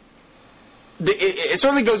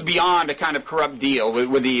certainly goes beyond a kind of corrupt deal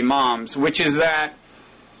with the imams, which is that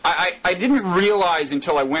I didn't realize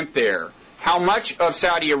until I went there how much of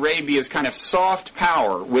Saudi Arabia's kind of soft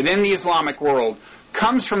power within the Islamic world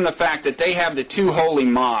comes from the fact that they have the two holy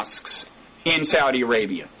mosques in Saudi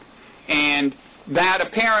Arabia. And that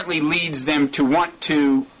apparently leads them to want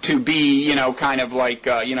to be, kind of like,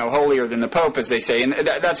 holier than the Pope, as they say. And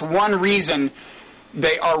that's one reason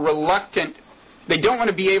they are reluctant. They don't want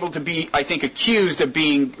to be able to be, I think, accused of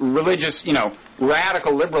being religious,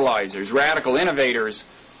 radical liberalizers, radical innovators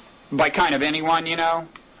by kind of anyone,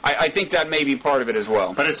 I think that may be part of it as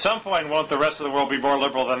well. But at some point, won't the rest of the world be more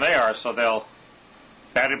liberal than they are? So they'll...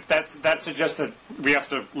 That suggests that we have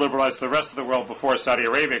to liberalize the rest of the world before Saudi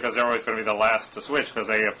Arabia because they're always going to be the last to switch because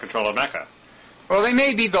they have control of Mecca. Well, they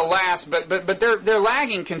may be the last, but they're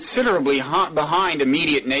lagging considerably behind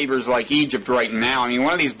immediate neighbors like Egypt right now. I mean,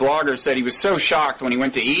 one of these bloggers said he was so shocked when he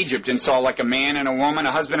went to Egypt and saw like a man and a woman,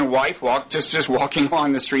 a husband and wife, just walking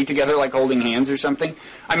along the street together, like holding hands or something.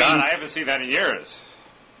 I haven't seen that in years.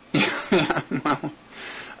 Yeah, well,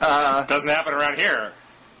 doesn't happen around here.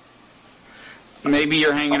 Maybe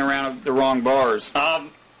you're hanging around the wrong bars. I've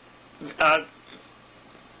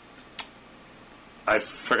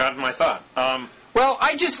forgotten my thought. Well,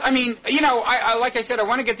 like I said, I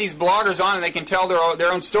want to get these bloggers on and they can tell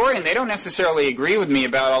their own story, and they don't necessarily agree with me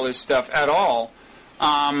about all this stuff at all.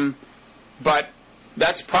 But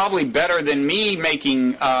that's probably better than me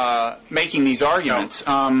making these arguments.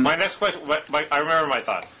 No. My next question, I remember my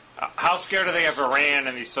thought. How scared are they of Iran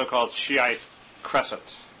and these so-called Shiite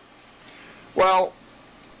crescents? Well,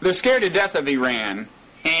 they're scared to death of Iran,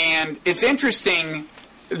 and it's interesting,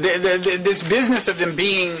 this business of them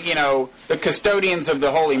being, the custodians of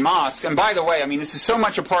the holy mosques, and by the way, I mean, this is so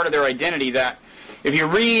much a part of their identity that if you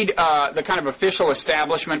read the kind of official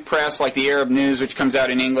establishment press, like the Arab News, which comes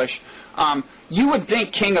out in English, you would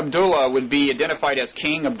think King Abdullah would be identified as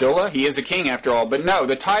King Abdullah. He is a king, after all. But no,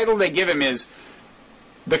 the title they give him is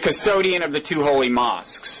the custodian of the two holy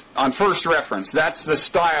mosques. On first reference, that's the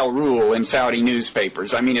style rule in Saudi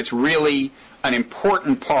newspapers. I mean, it's really an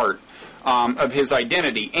important part of his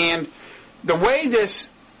identity. And the way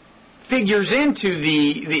this figures into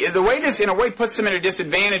the way this, in a way, puts them at a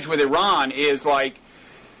disadvantage with Iran is, like,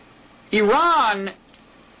 Iran,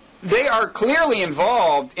 they are clearly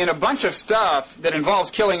involved in a bunch of stuff that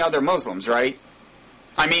involves killing other Muslims, right?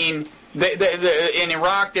 I mean, in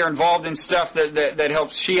Iraq, they're involved in stuff that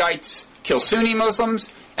helps Shiites kill Sunni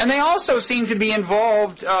Muslims. And they also seem to be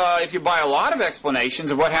involved, if you buy a lot of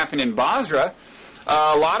explanations of what happened in Basra,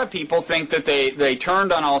 a lot of people think that they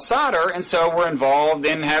turned on al-Sadr, and so were involved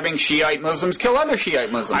in having Shiite Muslims kill other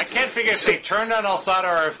Shiite Muslims. I can't figure if they turned on al-Sadr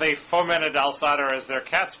or if they fomented al-Sadr as their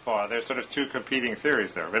cat's paw. There's sort of two competing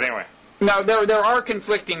theories there. But anyway. No, there are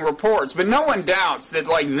conflicting reports, but no one doubts that,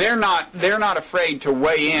 like, they're not afraid to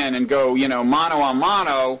weigh in and go, mano a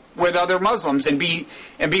mano with other Muslims and be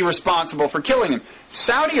responsible for killing them.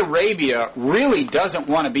 Saudi Arabia really doesn't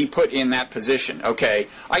want to be put in that position. Okay,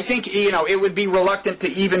 I think it would be reluctant to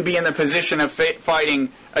even be in the position of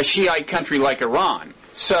fighting a Shiite country like Iran.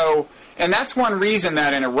 So, and that's one reason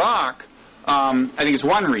that in Iraq, I think it's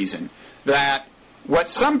one reason that. What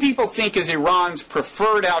some people think is Iran's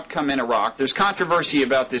preferred outcome in Iraq, there's controversy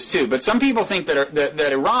about this too, but some people think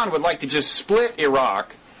that Iran would like to just split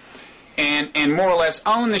Iraq and more or less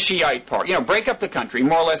own the Shiite part. Break up the country,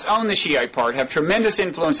 more or less own the Shiite part, have tremendous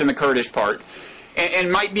influence in the Kurdish part,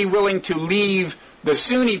 and might be willing to leave the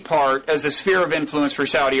Sunni part as a sphere of influence for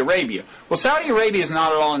Saudi Arabia. Well, Saudi Arabia is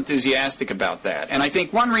not at all enthusiastic about that. And I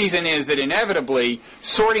think one reason is that inevitably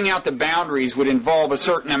sorting out the boundaries would involve a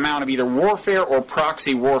certain amount of either warfare or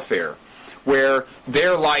proxy warfare, where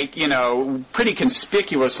they're pretty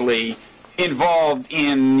conspicuously involved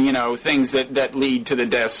in, things that lead to the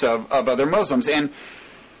deaths of other Muslims. And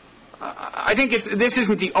I think this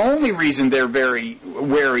isn't the only reason they're very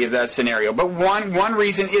wary of that scenario, but one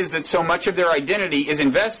reason is that so much of their identity is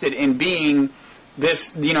invested in being this,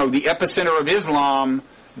 the epicenter of Islam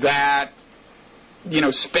that,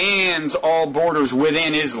 spans all borders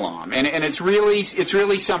within Islam, and it's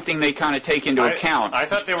really something they kind of take into account. I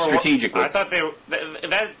thought they were strategically. I thought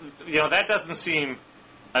that doesn't seem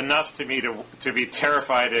enough to me to be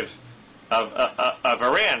terrified of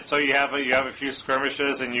Iran. So you have a few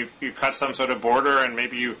skirmishes and you cut some sort of border, and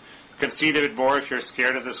maybe you concede a bit more if you're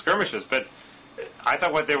scared of the skirmishes. But I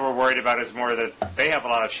thought what they were worried about is more that they have a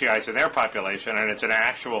lot of Shiites in their population, and it's an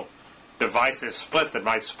actual divisive split that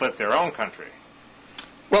might split their own country.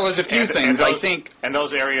 Well, there's a few things, I think. And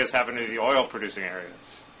those areas happen to be the oil-producing areas.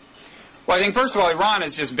 Well, I think, first of all, Iran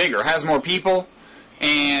is just bigger, has more people,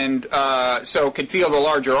 and so could field a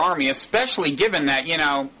larger army, especially given that,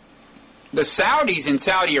 the Saudis in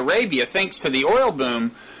Saudi Arabia, thanks to the oil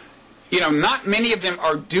boom, not many of them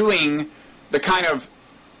are doing the kind of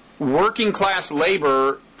working class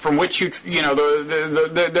labor from which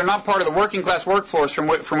they're not part of the working class workforce from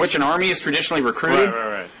which an army is traditionally recruited.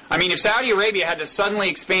 Right. I mean, if Saudi Arabia had to suddenly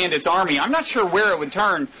expand its army, I'm not sure where it would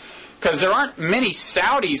turn, because there aren't many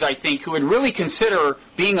Saudis, I think, who would really consider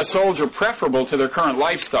being a soldier preferable to their current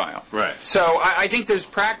lifestyle. Right. So I think there's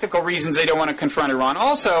practical reasons they don't want to confront Iran.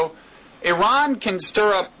 Also, Iran can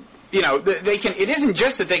stir up, they can. It isn't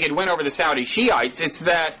just that they could win over the Saudi Shiites, it's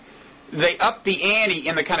that they up the ante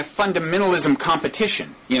in the kind of fundamentalism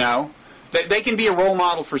competition, That they can be a role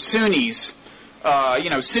model for Sunnis,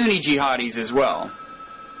 Sunni jihadis as well.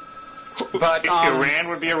 But Iran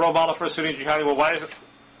would be a role model for Sunni jihadi. Well, why is it?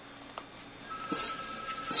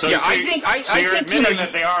 So, yeah, so you're admitting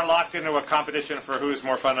that they are locked into a competition for who's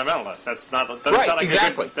more fundamentalist. That's not right. Sound like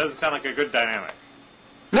exactly. Doesn't sound like a good dynamic.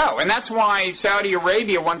 No, and that's why Saudi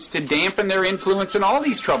Arabia wants to dampen their influence in all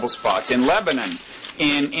these trouble spots, in Lebanon,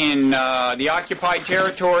 in the occupied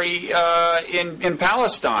territory in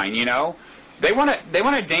Palestine. They want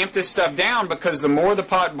to damp this stuff down, because the more the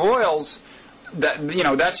pot boils,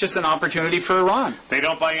 that's just an opportunity for Iran. They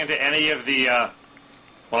don't buy into any of the.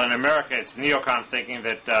 Well, in America, it's neocon thinking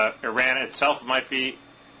that Iran itself might be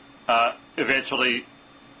eventually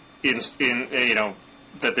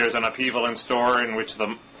that there's an upheaval in store in which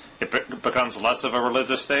it becomes less of a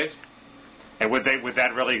religious state, and would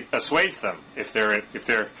that really assuage them if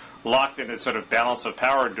they're locked in a sort of balance of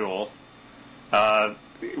power duel,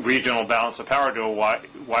 regional balance of power duel? Why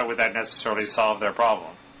would that necessarily solve their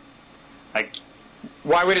problem?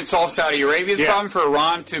 Why would it solve Saudi Arabia's problem for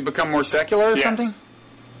Iran to become more secular or something?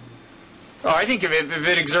 Well, I think if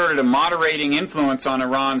it exerted a moderating influence on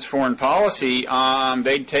Iran's foreign policy,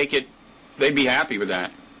 they'd take it. They'd be happy with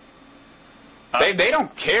that. They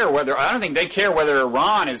don't care whether. I don't think they care whether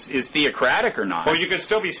Iran is theocratic or not. Well, you could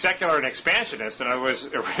still be secular and expansionist. In other words,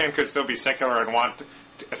 Iran could still be secular and want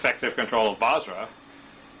effective control of Basra.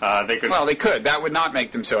 They could. Well, they could. That would not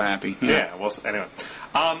make them so happy. Yeah. Well, anyway.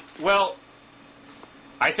 Well,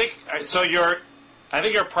 I think so. I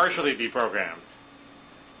think you're partially deprogrammed.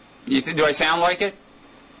 Do I sound like it?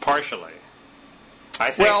 Partially.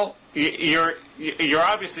 I think you're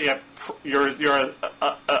obviously a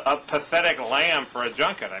pathetic lamb for a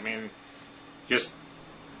junket. I mean, just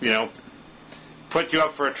put you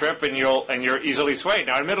up for a trip and you're easily swayed.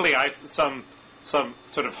 Now, admittedly, some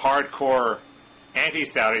sort of hardcore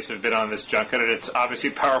anti-Saudis have been on this junket, and it's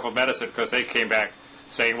obviously powerful medicine because they came back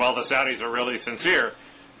saying, "Well, the Saudis are really sincere,"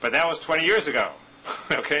 but that was 20 years ago.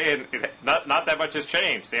 Okay, and not that much has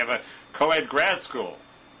changed. They have a co-ed grad school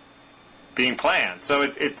being planned, so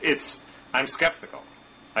it's. I'm skeptical.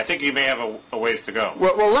 I think you may have a ways to go.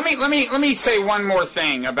 Well, let me say one more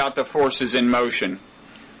thing about the forces in motion.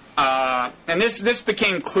 And this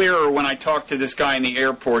became clearer when I talked to this guy in the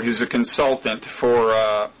airport, who's a consultant for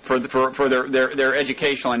their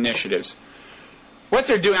educational initiatives. What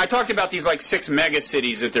they're doing, I talked about these like 6 mega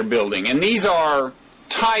cities that they're building, and these are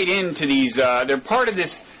tied into these. They're part of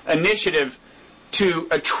this initiative to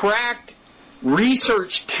attract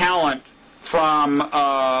research talent from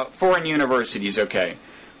foreign universities. Okay,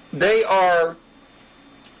 they are.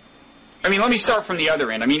 I mean, let me start from the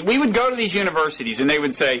other end. I mean, we would go to these universities and they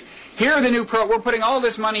would say, here are the new we're putting all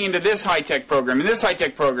this money into this high-tech program and this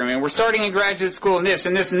high-tech program, and we're starting a graduate school and this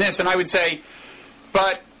and this and this. And I would say,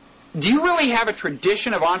 but do you really have a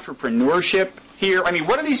tradition of entrepreneurship here? I mean,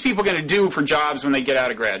 what are these people going to do for jobs when they get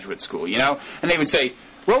out of graduate school, And they would say,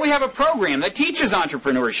 well, we have a program that teaches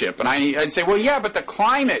entrepreneurship. And I'd say, well, yeah, but the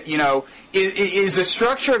climate, is the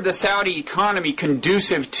structure of the Saudi economy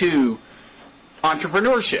conducive to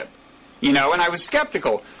entrepreneurship? And I was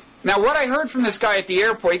skeptical. Now, what I heard from this guy at the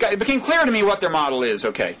airport, it became clear to me what their model is,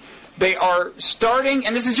 okay. They are starting,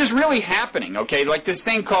 and this is just really happening, okay, like this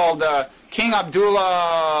thing called King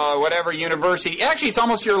Abdullah whatever University. Actually, it's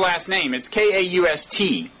almost your last name. It's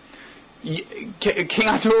K-A-U-S-T. King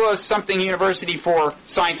Abdullah something University for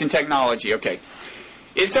Science and Technology, okay.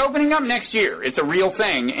 It's opening up next year. It's a real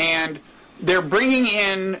thing, and they're bringing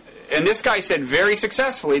in... And this guy said very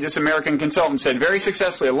successfully, this American consultant said very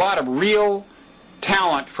successfully, a lot of real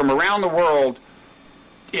talent from around the world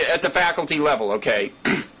at the faculty level, okay?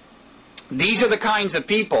 These are the kinds of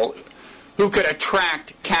people who could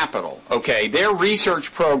attract capital, okay? Their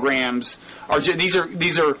research programs these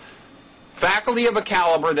are faculty of a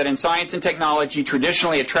caliber that in science and technology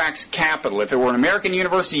traditionally attracts capital. If it were an American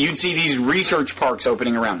university, you'd see these research parks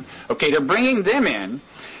opening around. Okay, they're bringing them in.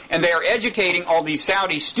 And they are educating all these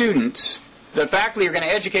Saudi students. The faculty are going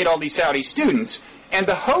to educate all these Saudi students. And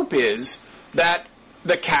the hope is that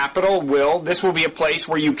the capital this will be a place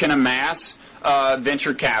where you can amass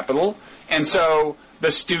venture capital. And so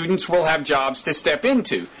the students will have jobs to step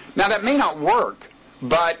into. Now, that may not work,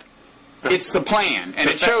 but it's the plan. And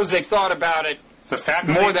it shows they've thought about it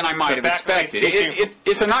more than I might have expected.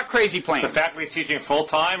 It's a not crazy plan. The faculty's teaching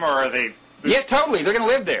full-time, or are they... Yeah, totally. They're going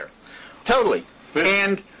to live there. Totally.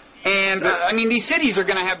 I mean, these cities are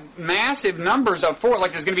going to have massive numbers of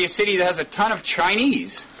like there's going to be a city that has a ton of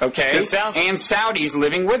Chinese, okay, and Saudis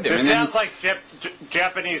living with them. This sounds like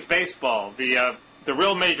Japanese baseball. The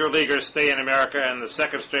real major leaguers stay in America, and the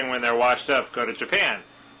second string, when they're washed up, go to Japan.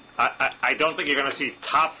 I don't think you're going to see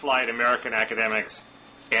top-flight American academics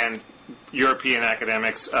and European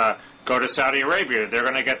academics go to Saudi Arabia. They're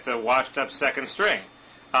going to get the washed-up second string.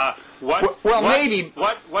 Maybe.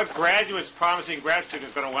 What promising grad student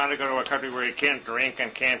is going to want to go to a country where he can't drink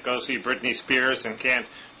and can't go see Britney Spears and can't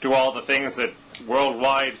do all the things that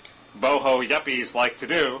worldwide boho yuppies like to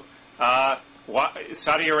do?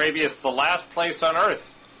 Saudi Arabia is the last place on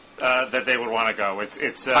earth that they would want to go.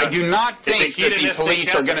 I do not think that the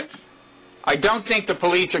police are going to. I don't think the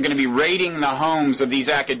police are going to be raiding the homes of these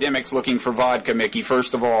academics looking for vodka, Mickey.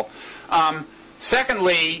 First of all.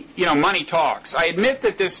 Secondly, money talks. I admit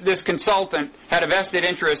that this consultant had a vested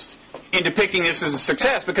interest in depicting this as a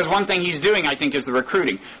success because one thing he's doing, I think, is the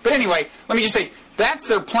recruiting. But anyway, let me just say, that's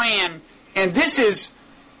their plan, and this is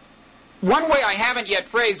one way I haven't yet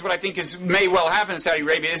phrased what I think may well happen in Saudi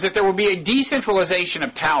Arabia is that there will be a decentralization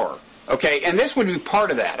of power, okay? And this would be part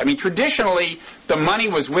of that. I mean, traditionally, the money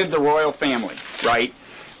was with the royal family, right?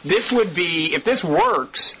 This would be, if this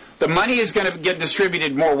works, the money is going to get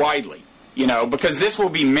distributed more widely. because this will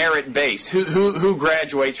be merit-based. Who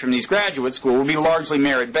graduates from these graduate schools will be largely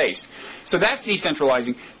merit-based. So that's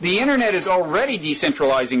decentralizing. The Internet is already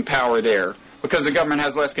decentralizing power there because the government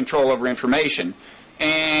has less control over information.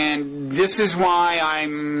 And this is why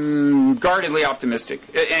I'm guardedly optimistic.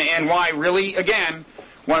 And why, really, again,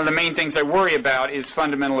 one of the main things I worry about is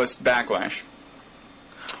fundamentalist backlash.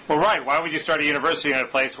 Well, right. Why would you start a university in a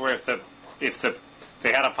place where if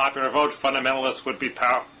they had a popular vote, fundamentalists would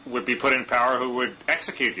be put in power who would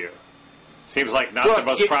execute you? Seems like not the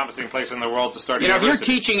most promising place in the world to start a university. If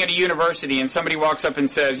you're teaching at a university and somebody walks up and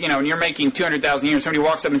says, and you're making $200,000 a year, and somebody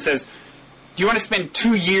walks up and says, do you want to spend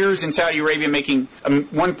 2 years in Saudi Arabia making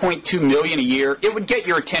 $1.2 million a year? It would get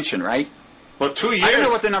your attention, right? Well, 2 years. I don't know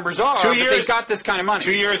what the numbers are, but they've got this kind of money.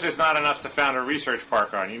 2 years is not enough to found a research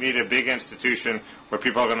park on. You need a big institution where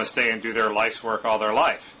people are going to stay and do their life's work all their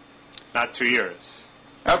life. Not 2 years.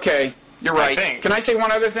 Okay, you're right. Can I say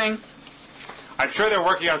one other thing? I'm sure they're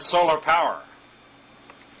working on solar power.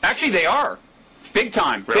 Actually, they are. Big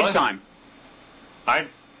time. Really? Big time.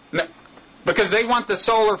 No. Because they want the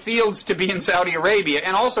solar fields to be in Saudi Arabia,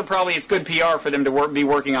 and also probably it's good PR for them to be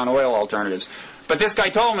working on oil alternatives. But this guy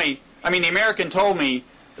told me, the American told me,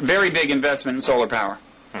 very big investment in solar power.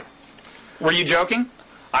 Were you joking?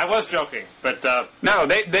 I was joking, but... No,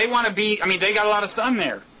 they want to be... they got a lot of sun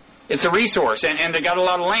there. It's a resource, and they got a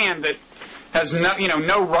lot of land that has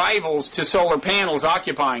no rivals to solar panels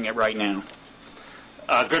occupying it right now.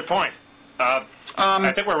 Good point.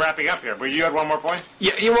 I think we're wrapping up here, but you had one more point?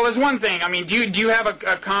 Yeah. Well, there's one thing. Do you have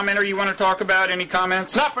a comment or you want to talk about? Any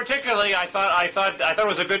comments? Not particularly. I thought it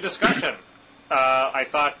was a good discussion. I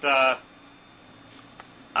thought,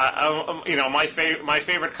 my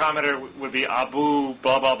favorite commenter would be Abu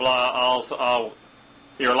blah blah blah al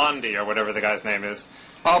Irlandi or whatever the guy's name is.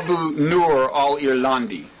 Abu Nur al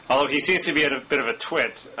Irlandi. Although he seems to be a bit of a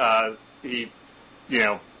twit, he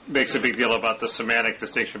makes a big deal about the semantic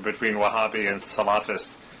distinction between Wahhabi and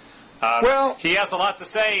Salafist. He has a lot to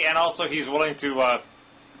say, and also he's willing to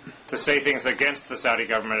say things against the Saudi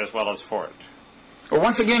government as well as for it. Well,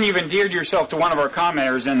 once again, you've endeared yourself to one of our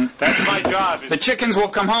commenters, and that's my job. The chickens will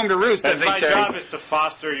come home to roost, as they say. My job is to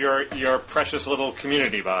foster your precious little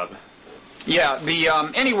community, Bob. Yeah.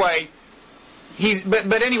 Anyway.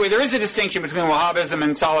 But anyway, there is a distinction between Wahhabism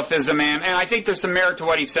and Salafism, and I think there's some merit to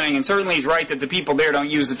what he's saying, and certainly he's right that the people there don't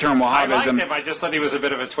use the term Wahhabism. I liked him, I just thought he was a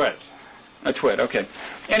bit of a twit. A twit, okay.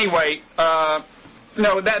 Anyway,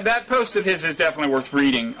 no, that post of his is definitely worth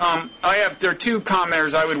reading. There are two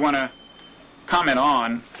commenters I would want to comment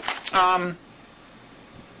on.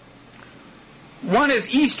 One is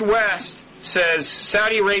East-West, says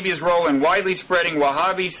Saudi Arabia's role in widely spreading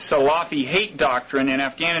Wahhabi Salafi hate doctrine in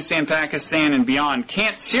Afghanistan, Pakistan, and beyond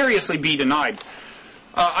can't seriously be denied.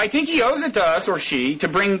 I think he owes it to us, or she, to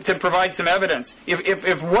provide some evidence.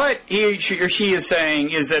 If what he or she is saying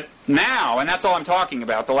is that now, and that's all I'm talking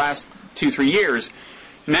about, the last 2-3 years,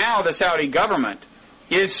 now the Saudi government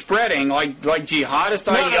is spreading like jihadist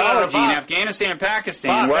ideology in Afghanistan and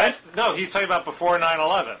Pakistan. Bob, what? No, he's talking about before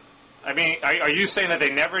 9/11. Are you saying that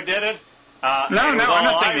they never did it? No, I'm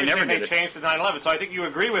not saying they never did it. They changed to 9/11, so I think you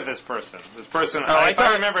agree with this person. If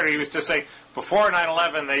I remember, he was just saying before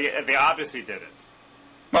 9/11 they obviously did it.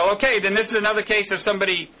 Well, okay, then this is another case of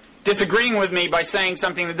somebody disagreeing with me by saying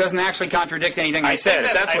something that doesn't actually contradict anything I said.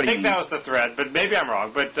 I think that was the thread, but maybe I'm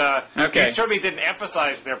wrong. But okay. You certainly didn't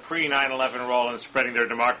emphasize their pre-9/11 role in spreading their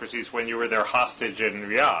democracies when you were their hostage in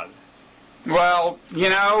Riyadh. Well,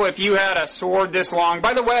 if you had a sword this long...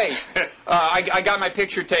 By the way, I got my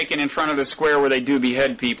picture taken in front of the square where they do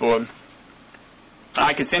behead people.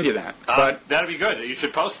 I could send you that. But that'd be good. You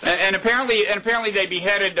should post that. And apparently they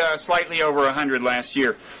beheaded slightly over 100 last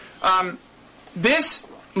year. This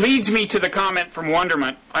leads me to the comment from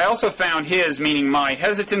Wonderment. I also found his, meaning my,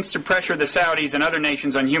 hesitance to pressure the Saudis and other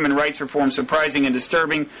nations on human rights reform surprising and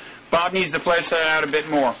disturbing. Bob needs to flesh that out a bit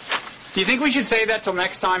more. Do you think we should say that till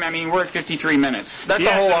next time? We're at 53 minutes. That's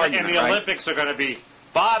the whole argument, and the Olympics are going to be...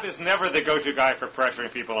 Bob is never the go-to guy for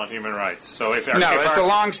pressuring people on human rights. So it's a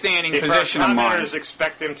long-standing position of mine. If our commenters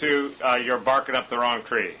expect him to, you're barking up the wrong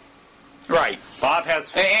tree. Right. Bob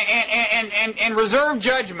has... And reserve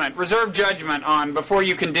judgment on, before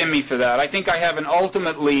you condemn me for that. I think I have an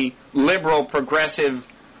ultimately liberal, progressive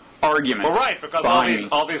argument. Well, right, because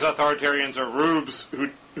all these authoritarians are rubes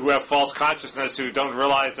who have false consciousness, who don't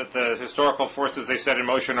realize that the historical forces they set in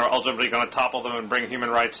motion are ultimately going to topple them and bring human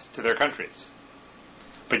rights to their countries.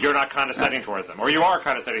 But you're not condescending toward them. Or you are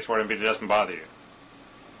condescending toward them, but it doesn't bother you.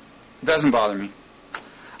 It doesn't bother me.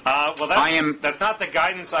 That's not the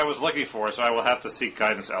guidance I was looking for, so I will have to seek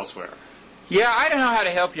guidance elsewhere. Yeah, I don't know how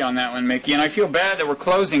to help you on that one, Mickey, and I feel bad that we're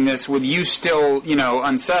closing this with you still,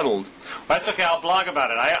 unsettled. That's okay. I'll blog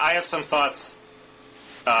about it. I have some thoughts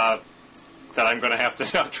that I'm going to have to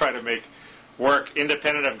now try to make work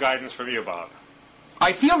independent of guidance from you, Bob.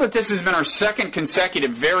 I feel that this has been our second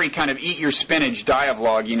consecutive very kind of eat your spinach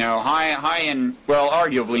dialogue, high in, well,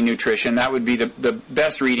 arguably nutrition. That would be the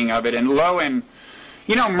best reading of it, and low in,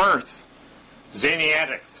 mirth. Zany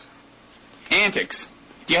antics. Antics.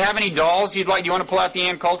 Do you have any dolls you'd like? Do you want to pull out the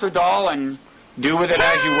Ann Coulter doll and do with it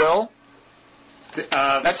as you will?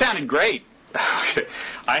 That sounded great.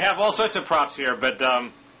 I have all sorts of props here, but I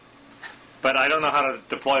don't know how to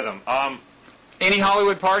deploy them. Any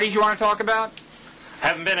Hollywood parties you want to talk about?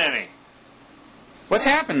 Haven't been any. What's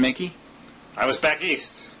happened, Mickey? I was back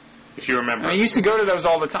east, if you remember. I used to go to those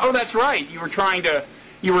all the time. Oh, that's right. You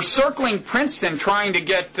were circling Princeton trying to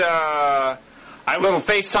get a little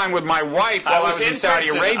FaceTime with my wife while I was in Saudi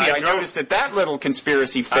Arabia. I noticed that little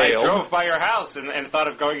conspiracy failed. I drove by your house and thought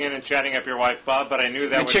of going in and chatting up your wife, Bob, but I knew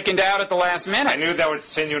that chickened out at the last minute. I knew that would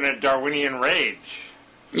send you in a Darwinian rage.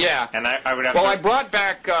 Yeah. And I would have I brought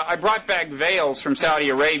back veils from Saudi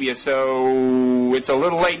Arabia, so it's a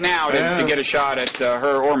little late now to get a shot at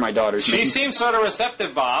her or my daughter. She seems sort of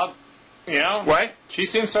receptive, Bob. What? She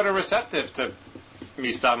seems sort of receptive to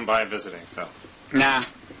me stopping by and visiting, so. Nah.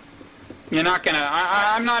 You're not gonna.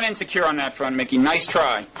 I'm not insecure on that front, Mickey. Nice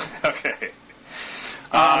try. Okay.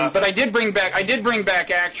 But I did bring back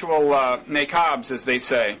actual nakabs, as they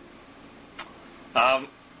say.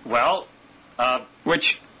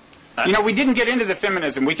 Which, we didn't get into the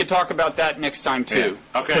feminism. We could talk about that next time too.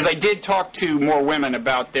 Yeah. Okay. Because I did talk to more women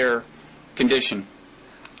about their condition,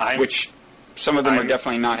 which some of them are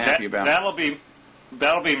definitely not happy about.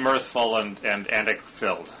 That'll be mirthful and antic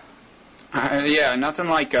filled. Yeah, nothing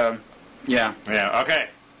like Yeah. Yeah, okay.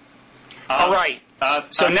 All right.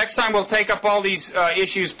 So next time we'll take up all these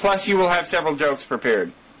issues, plus you will have several jokes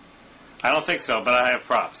prepared. I don't think so, but I have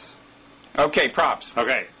props. Okay, props.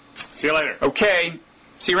 Okay. See you later. Okay.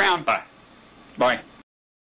 See you around. Bye. Bye.